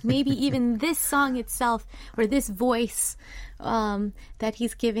 right? Like maybe even this song itself or this voice that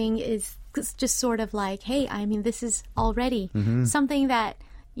he's giving is just sort of like, hey, I mean, this is already something that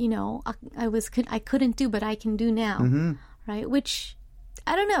I couldn't do, but I can do now, right? Which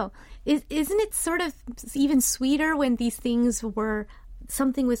I don't know. Isn't it sort of even sweeter when these things were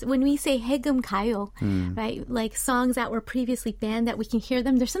when we say Haegum 가요, right? Like songs that were previously banned that we can hear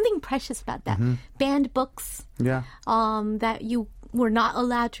them. There's something precious about that. Banned books, that you were not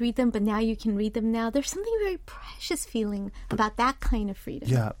allowed to read them, but now you can read them now. There's something very precious feeling about that kind of freedom.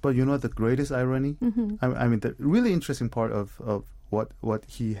 Yeah, but you know the greatest irony? I mean, the really interesting part of what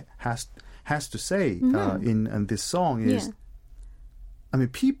he has to say in this song is, I mean,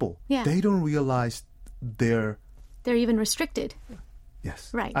 people, they don't realize they're even restricted.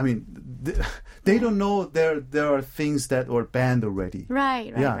 Yes. Right. I mean, they don't know there are things that were banned already.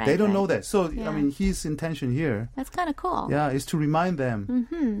 Right. Yeah, they don't know that. So, I mean, his intention here. That's kind of cool. Yeah, is to remind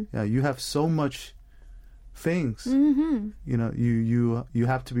them. Yeah, you have so much things. You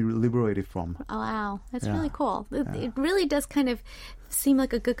have to be liberated from. Oh, wow. That's really cool. It really does kind of seem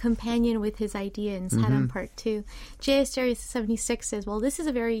like a good companion with his idea in Saran Part 2. JS76 says, well, this is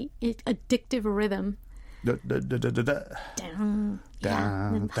a very addictive rhythm.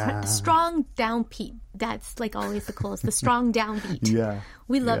 Strong downbeat. That's like always the coolest. The strong downbeat. Yeah.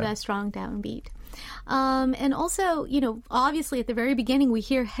 We love that strong downbeat. And also, obviously at the very beginning we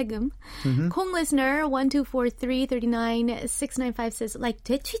hear Haegum. Kong listener 124339695 says like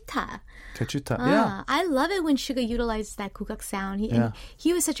대취타. Yeah. I love it when Suga utilizes that 국악 sound.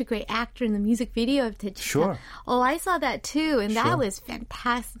 He was such a great actor in the music video of 대취타. Sure. Oh, I saw that too, and that was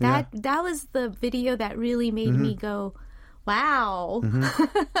fantastic. That was the video that really made me go, wow.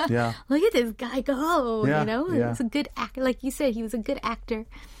 Yeah. Look at this guy go. Yeah. It's a good actor. Like you said, he was a good actor.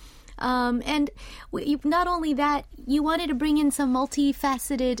 And not only that, you wanted to bring in some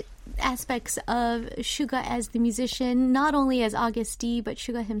multifaceted aspects of Suga as the musician, not only as August D, but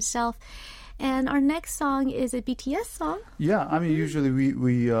Suga himself. And our next song is a BTS song. Yeah, I mean, usually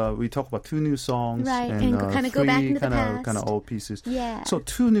we talk about two new songs, right, and kind of go back into the past, kind of old pieces. Yeah. So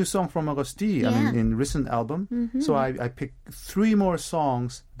 2 new songs from August D. I mean, in recent album. So I picked 3 more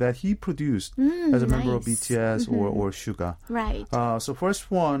songs that he produced as a member of BTS or Suga. Right. So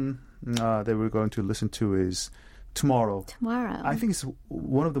first one that we're going to listen to is Tomorrow. I think it's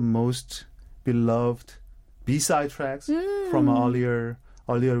one of the most beloved B-side tracks from earlier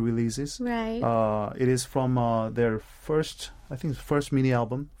releases. Right. It is from their first mini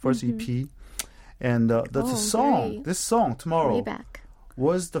album, first EP. And this song, Tomorrow, way back,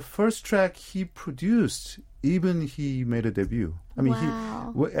 was the first track he produced, even he made a debut. I mean, he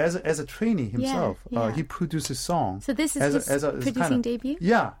as a trainee himself, he produced a song. So this is his producing debut?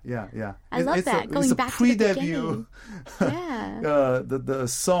 Yeah. I love that. Going back to the beginning. Yeah. The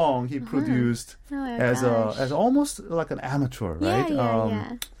song he produced as almost like an amateur, right?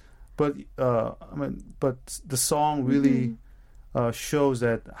 Yeah. But but the song really shows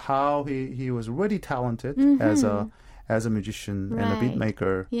that how he was really talented as a musician and a beat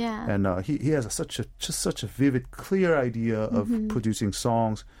maker. Yeah. And he has such a vivid, clear idea of producing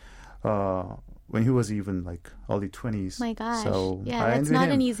songs when he was even like early 20s. My gosh. So that's not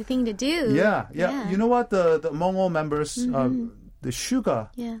an easy thing to do. Yeah. You know what? The among all members, the Suga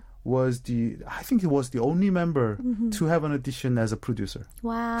was I think he was the only member to have an audition as a producer.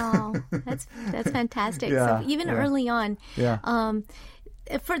 Wow. That's fantastic. So even early on,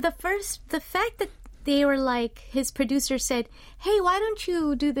 for the fact that they were like, his producer said, hey, why don't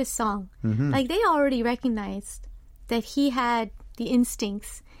you do this song? Like they already recognized that he had the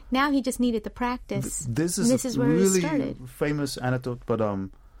instincts. Now he just needed the practice. This is where really it started. Famous anecdote, but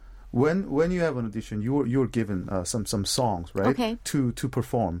when you have an audition, you're given some songs, right? Okay. To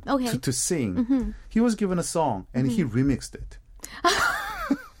perform, Okay. to sing. He was given a song and he remixed it.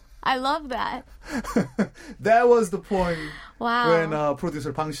 I love that. That was the point Wow. when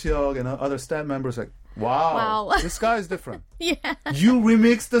producer Bang Seok and other staff members like, wow. This guy is different. Yeah. You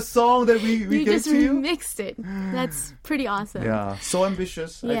remixed the song that we You gave just to you? remixed it. That's pretty awesome. Yeah, so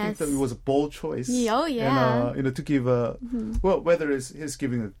ambitious. I think Yes. that it was a bold choice. Oh, yeah. And, to give a, well, whether he's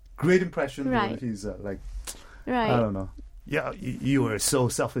giving a great impression Right. or he's like, Right. I don't know. Yeah, you were so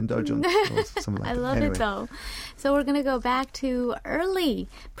self-indulgent. Or something like I that. love Anyway. it though. So we're going to go back to early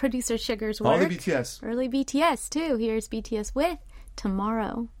producer Sugar's work. All the BTS. Early BTS too. Here's BTS with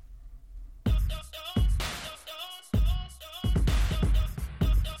Tomorrow.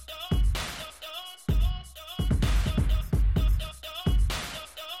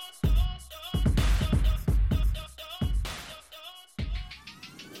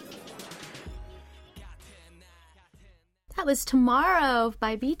 That was Tomorrow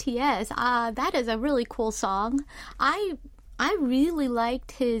by BTS. That is a really cool song. I really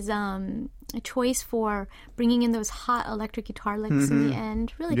liked his choice for bringing in those hot electric guitar licks in the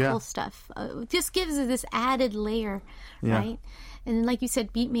end. Really Yeah. cool stuff. Just gives it this added layer, Yeah. right? And like you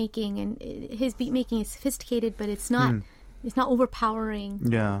said, beat making, and his beat making is sophisticated, but it's not overpowering.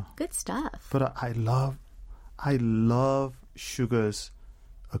 Yeah. Good stuff. But I love Sugar's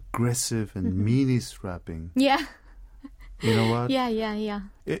aggressive and meanest rapping. Yeah, You know what? yeah.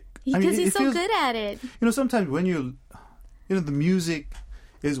 Because he's so good at it. Sometimes when the music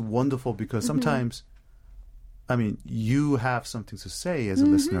is wonderful because sometimes, you have something to say as a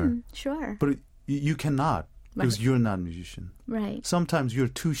listener, Sure. but you cannot because you're not a musician. Right. Sometimes you're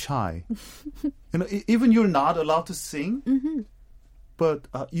too shy. Even you're not allowed to sing, but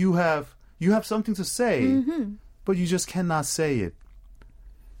you have something to say, but you just cannot say it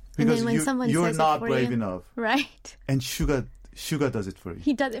And because then when someone you're says it not for brave you- enough. Right. And Suga does it for you.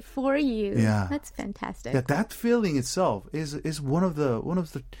 He does it for you. Yeah. That's fantastic. Yeah, that feeling itself is one of the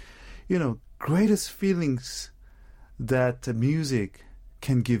greatest feelings that music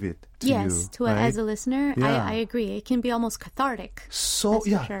can give it to you. Yes, right? as a listener, Yeah. I agree. It can be almost cathartic. So That's for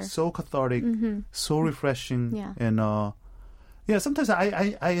yeah, sure. so cathartic, so refreshing, Yeah. and sometimes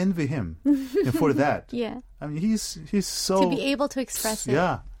I envy him for that. Yeah. He's so To be able to express it.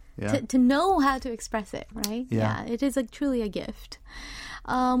 Yeah. To know how to express it, right? Yeah. It is truly a gift.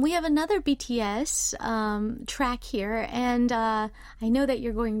 We have another BTS track here, and I know that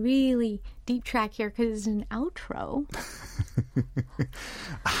you're going really deep track here because it's an outro.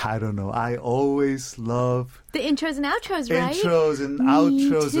 I don't know. I always love The intros and outros, right? intros and Me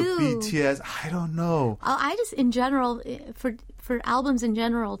outros too. of BTS. I don't know. I just, in general, for albums in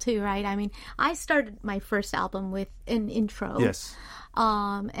general too, right? I started my first album with an intro. Yes.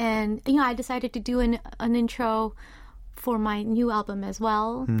 And I decided to do an intro for my new album as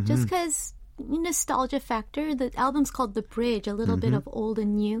well, just because nostalgia factor. The album's called The Bridge, a little bit of old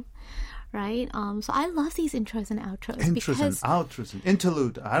and new, right? So I love these intros and outros Intros because and outros and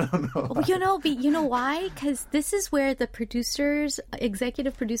interlude. I don't know. you know why? Because this is where the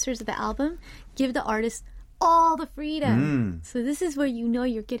executive producers of the album, give the artist all the freedom. So this is where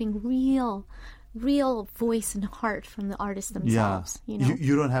you're getting real voice and heart from the artists themselves. Yeah.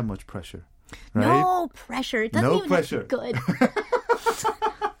 You don't have much pressure, right? No pressure. It doesn't No even pressure. Have to be good.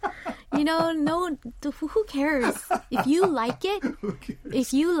 Who cares? If you like it,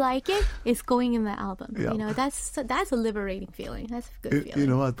 it's going in the album. Yeah. That's a liberating feeling. That's a good feeling. You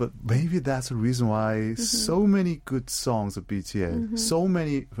know what? But maybe that's the reason why so many good songs of BTS, so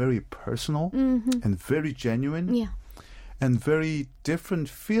many very personal and very genuine, Yeah. and very different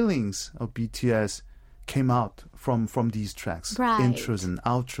feelings of BTS came out from these tracks, Right. intros and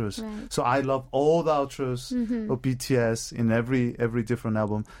outros. Right. So I love all the outros of BTS in every different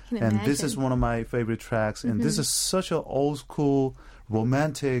album, Can and this imagine. is one of my favorite tracks. And this is such an old school,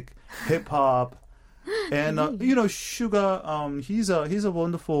 romantic hip hop, and Suga. He's a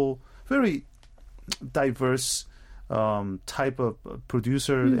wonderful, very diverse type of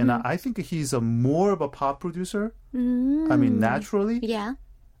producer, and I think he's more of a pop producer. Naturally. Yeah.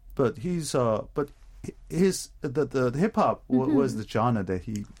 But the hip hop was the genre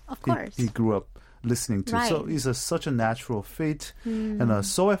that Of course. he grew up listening to. Right. So he's such a natural fit and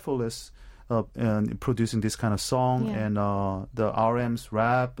so effortless in producing this kind of song. Yeah. And the RM's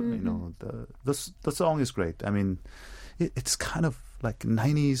rap, the song is great. It's kind of like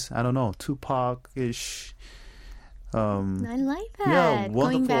 90s, I don't know, Tupac-ish. I like that. Yeah, Going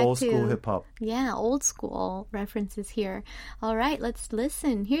wonderful back old school to- hip hop. Yeah, old school references here. All right, let's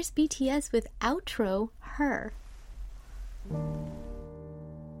listen. Here's BTS with outro, Her.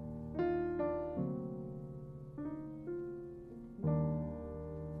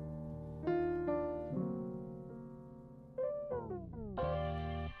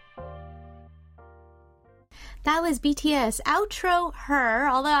 That was BTS. Outro, Her.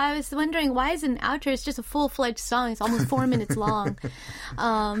 Although I was wondering, why is it an outro? It's just a full-fledged song. It's almost 4 minutes long.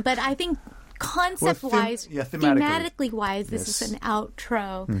 But I think concept-wise, thematically-wise, this is an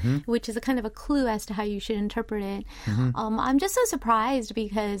outro, which is a kind of a clue as to how you should interpret it. I'm just so surprised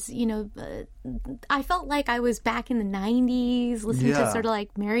because, I felt like I was back in the 90s listening to sort of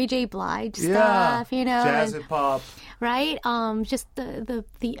like Mary J. Blige stuff, jazz hip hop. Right? Just the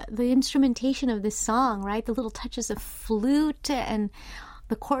instrumentation of this song, right? The little touches of flute and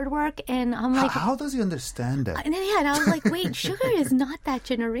the chord work, and I'm like, how does he understand that? And I was like, wait, Sugar is not that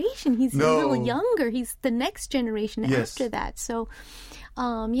generation. He's a little younger. He's the next generation after that. So,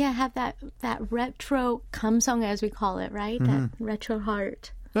 have that retro cum song, as we call it, right? That retro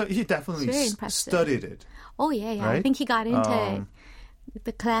heart. No, he definitely studied it. Oh yeah. Right? I think he got into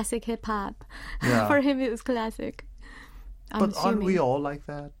the classic hip hop. Yeah. For him, it was classic. But aren't we all like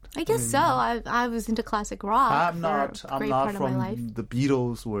that? I guess so. I was into classic rock. I'm not from the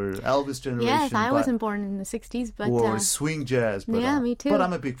Beatles or Elvis generation. Yes, I wasn't born in the 60s, but or swing jazz. But, yeah, me too. But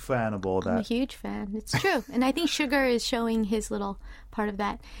I'm a big fan of all that. I'm a huge fan. It's true, and I think Sugar is showing his little part of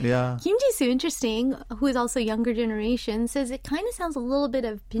that. Yeah. Kim Jisoo, interesting, who is also younger generation, says it kind of sounds a little bit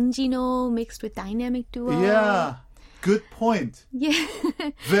of Binjino mixed with Dynamic Duo. Yeah. Good point. Yeah.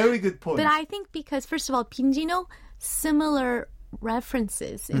 Very good point. But I think because, first of all, Binjino, similar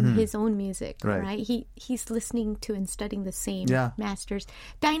references in his own music, right? He's listening to and studying the same masters.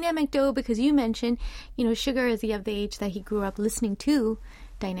 Dynamic Duo, because you mentioned, Sugar is of the age that he grew up listening to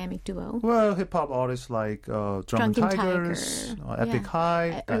Dynamic Duo. Well, hip hop artists like Drunken Tigers, Epic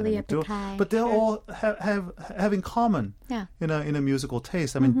High, early Dynamic Duo, Epic High, but they all have in common in a musical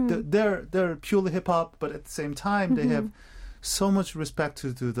taste. I mean, they're purely hip hop, but at the same time they have so much respect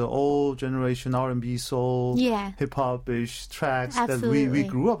to the old generation R&B, soul, hip hop ish tracks that we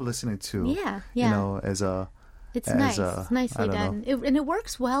grew up listening to. It's nice, nicely done, and it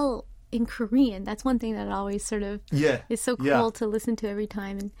works well in Korean. That's one thing that always sort of is so cool to listen to every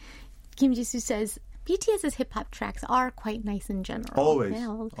time. And Kim Jisoo says BTS's hip hop tracks are quite nice in general.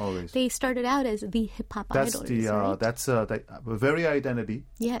 Always. They started out as the hip hop idols. Right? That's the very identity.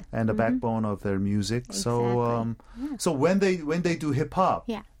 And the backbone of their music. Exactly. So when they do hip hop,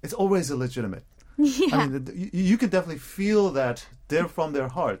 it's always illegitimate. I mean, you can definitely feel that they're from their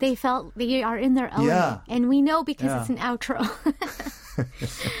heart. They are in their element, and we know because it's an outro.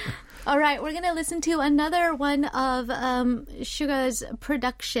 All right, we're gonna listen to another one of Suga's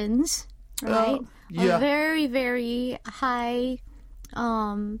productions. Right. A very, very high,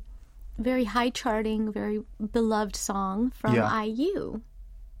 charting, very beloved song from IU.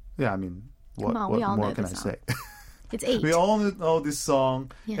 Yeah, I mean, what more can I say? It's 8. We all know this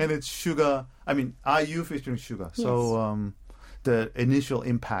song, and it's Suga. I mean, IU featuring Suga. Yes. So the initial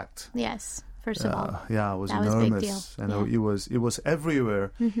impact. Yes. First of all, it was enormous, big deal. And it was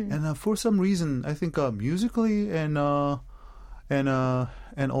everywhere. And for some reason, I think musically and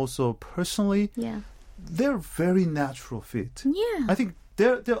also personally, they're very natural fit. Yeah, I think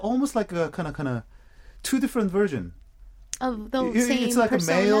they're almost like a kind of two different versions of the same. It's like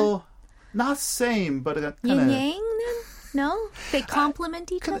persona? a male, not same, but kind of yin yang. No, they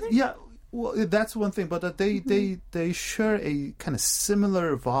complement each other. Yeah. Well, that's one thing, but they share a kind of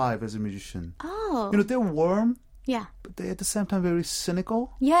similar vibe as a musician. Oh, they're warm. Yeah, but they at the same time very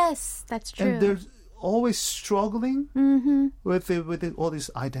cynical. Yes, that's true. And they're always struggling with all this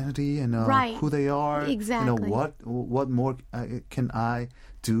identity and who they are. Exactly. What more can I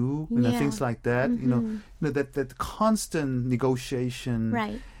do? Things like that. That constant negotiation.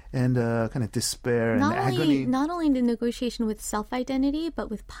 Right. And kind of despair and agony. Not only the negotiation with self-identity, but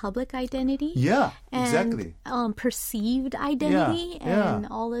with public identity. Yeah, and, exactly. Perceived identity and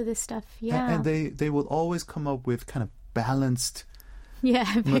all of this stuff. Yeah. And they will always come up with kind of balanced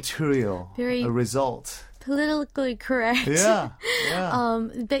material, very a result. Politically correct. Yeah.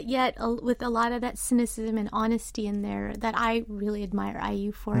 But yet with a lot of that cynicism and honesty in there that I really admire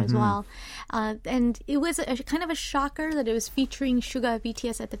IU for as well. And it was kind of a shocker that it was featuring Suga of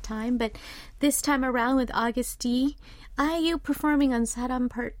BTS at the time. But this time around with August D, IU performing on Saram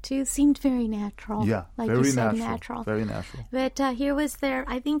Part 2 seemed very natural. Yeah, like very you said, natural. Very natural. But here was their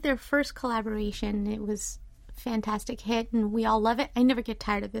first collaboration. It was fantastic hit, and we all love it. I never get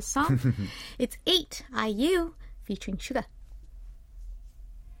tired of this song. It's 8, IU, featuring Suga.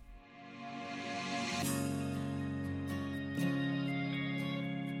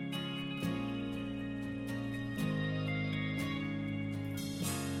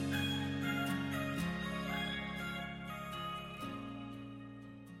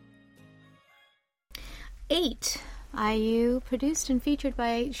 IU, produced and featured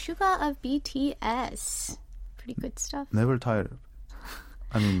by Suga of BTS. pretty good stuff. Never tired of.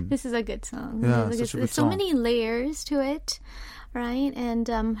 I mean, This is a good song. Yeah, This is such a good There's so song. many layers to it, right? And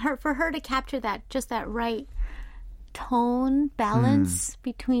for her to capture that right tone balance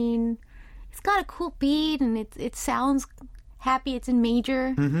between, it's got a cool beat and it sounds happy. It's in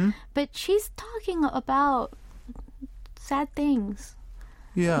major, but she's talking about sad things.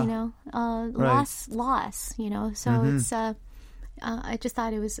 yeah. You know, loss. You know, so it's. I just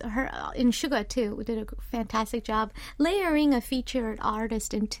thought it was her in Suga too. Did a fantastic job layering a featured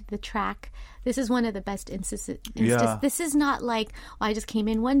artist into the track. This is one of the best instances. Yeah. This is not like, I just came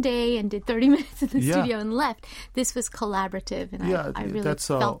in one day and did 30 minutes in the Yeah. studio and left. This was collaborative, and Yeah, I really that's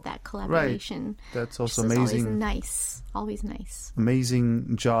felt that collaboration. That's also This is amazing. Always nice.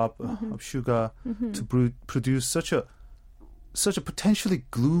 Amazing job of Suga to produce such a potentially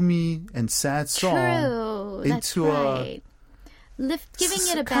gloomy and sad song True, that's into right. Giving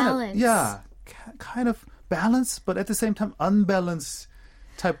it a balance. kind of balance, but at the same time unbalanced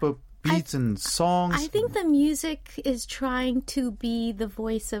type of beats and songs. I think the music is trying to be the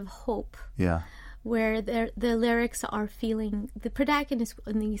voice of hope, yeah, where the lyrics are feeling, the protagonists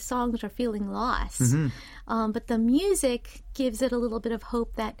in these songs are feeling loss. But the music gives it a little bit of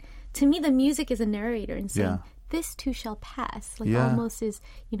hope that, to me, the music is a narrator and saying, this too shall pass. Like almost is,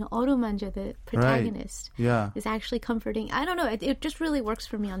 Oromanja, the protagonist, is actually comforting. I don't know. It just really works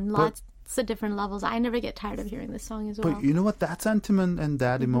for me on lots of different levels. I never get tired of hearing this song as well. But you know what? That sentiment and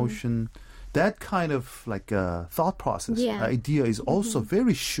that emotion, that kind of like thought process, idea is also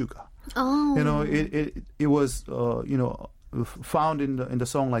very Suga. Oh, It was found in the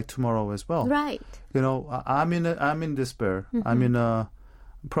song like Tomorrow as well. right. I'm in despair. I'm in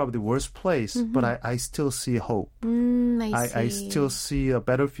probably the worst place, but I still see hope. I still see a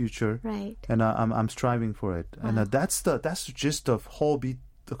better future, Right. and I'm striving for it. And that's the gist of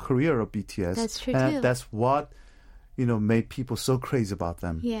the career of BTS. That's true, and too. that's what made people so crazy about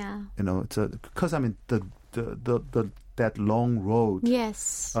them. Yeah. Because that long road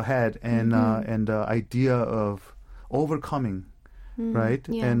Yes. ahead, and the idea of overcoming, right?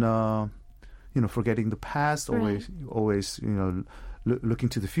 Yeah. And forgetting the past, Right. always looking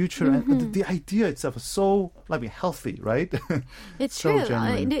to the future, and the idea itself is so healthy, right? It's So true.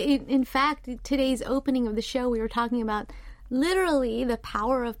 genuine. In fact, today's opening of the show, we were talking about literally the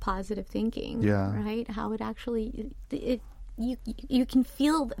power of positive thinking. Yeah. Right? How it actually you can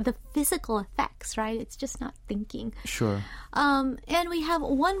feel the physical effects, right? It's just not thinking. Sure. And we have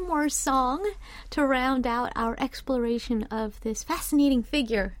one more song to round out our exploration of this fascinating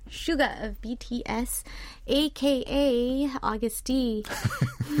figure, Suga of BTS, aka August D.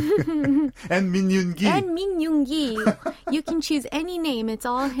 And Min Yoon-gi. And Min Yoon-gi. You can choose any name. It's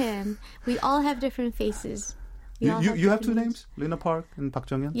all him. We all have different faces. We all You have two different names, Lena Park and Park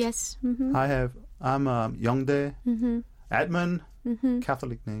Jung-hyun? Yes. I'm Youngdae, Edmund,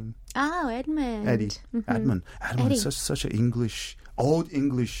 Catholic name. Oh, Edmund. Eddie. Edmund. Eddie. Such an old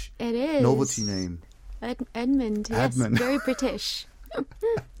English It is. novelty name. Edmund. Yes. Edmund. Very British.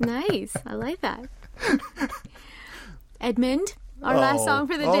 Nice. I like that. Edmund. Our last song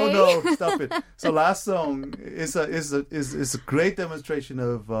for the day. Oh no! Stop it. So last song is a great demonstration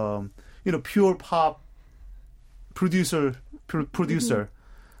of pure pop producer.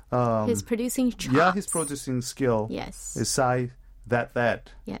 His producing chops. Yeah, his producing skill. Yes. Is Psy that.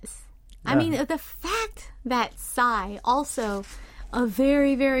 Yes. I mean, the fact that Psy, also a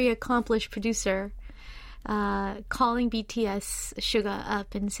very, very accomplished producer, calling BTS Suga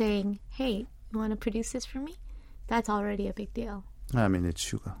up and saying, hey, you want to produce this for me? That's already a big deal. I mean, it's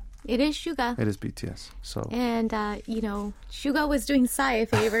Suga. It is Suga. It is BTS. So. And, Suga was doing Psy a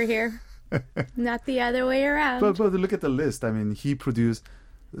favor here. Not the other way around. But look at the list. I mean, he produced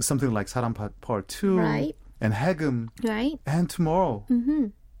something like Saram Part 2. Right. And Hegum. Right. And Tomorrow. Mm-hmm.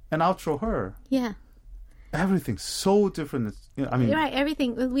 And Outro Her. Yeah. Everything's so different. Right,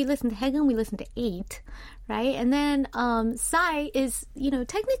 everything. We listened to Hegum, we listened to 8, right? And then Psy is,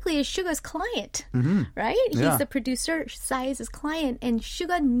 technically is Suga's client, right? Yeah. He's the producer, Psy is his client, and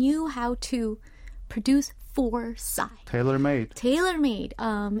Suga knew how to produce for Psy. Tailor-made.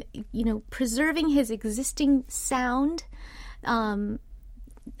 Preserving his existing sound, and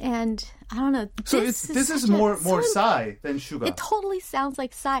I don't know. So this is more Psy than Suga. It totally sounds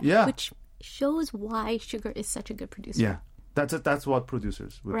like Psy, which shows why Suga is such a good producer. Yeah, that's what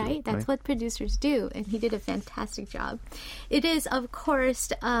producers would do. Right? That's what producers do, and he did a fantastic job. It is, of course,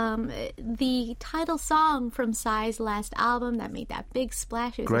 the title song from Psy's last album that made that big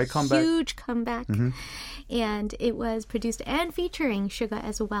splash. It was Great comeback. Huge comeback. And it was produced and featuring Suga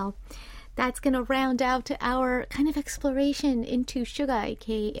as well. That's going to round out our kind of exploration into Suga,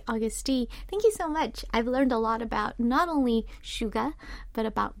 aka August D. Thank you so much. I've learned a lot about not only Suga, but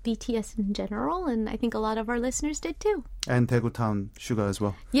about BTS in general, and I think a lot of our listeners did too. And Daegutown Suga as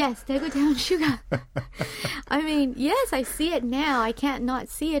well. Yes, Daegutown Suga. I mean, yes, I see it now. I can't not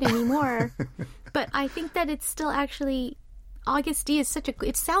see it anymore. But I think that it's still actually... August D is such a...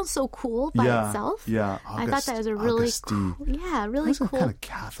 It sounds so cool by itself. Yeah, I thought that was a really cool... Yeah, really cool. Kind of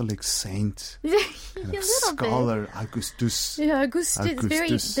Catholic saint. A little scholar, bit. Augustus. Yeah,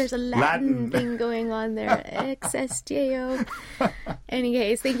 Augustus. There's a Latin thing going on there. XSJO.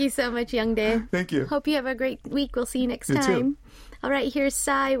 Anyways, thank you so much, Youngdae. Thank you. Hope you have a great week. We'll see you next You time. too. All right, here's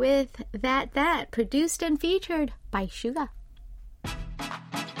Psy with That, produced and featured by Suga.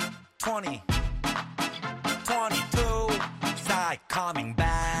 20, 22, Psy coming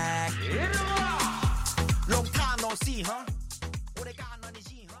back. Long time no see, huh?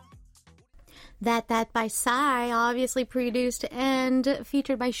 That by Psy, obviously produced and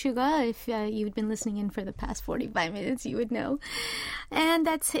featured by Suga. If you've been listening in for the past 45 minutes, you would know. And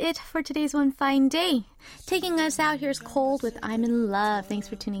that's it for today's One Fine Day. Taking us out, here's Cold with I'm in Love. Thanks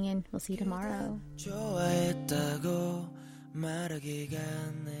for tuning in. We'll see you tomorrow.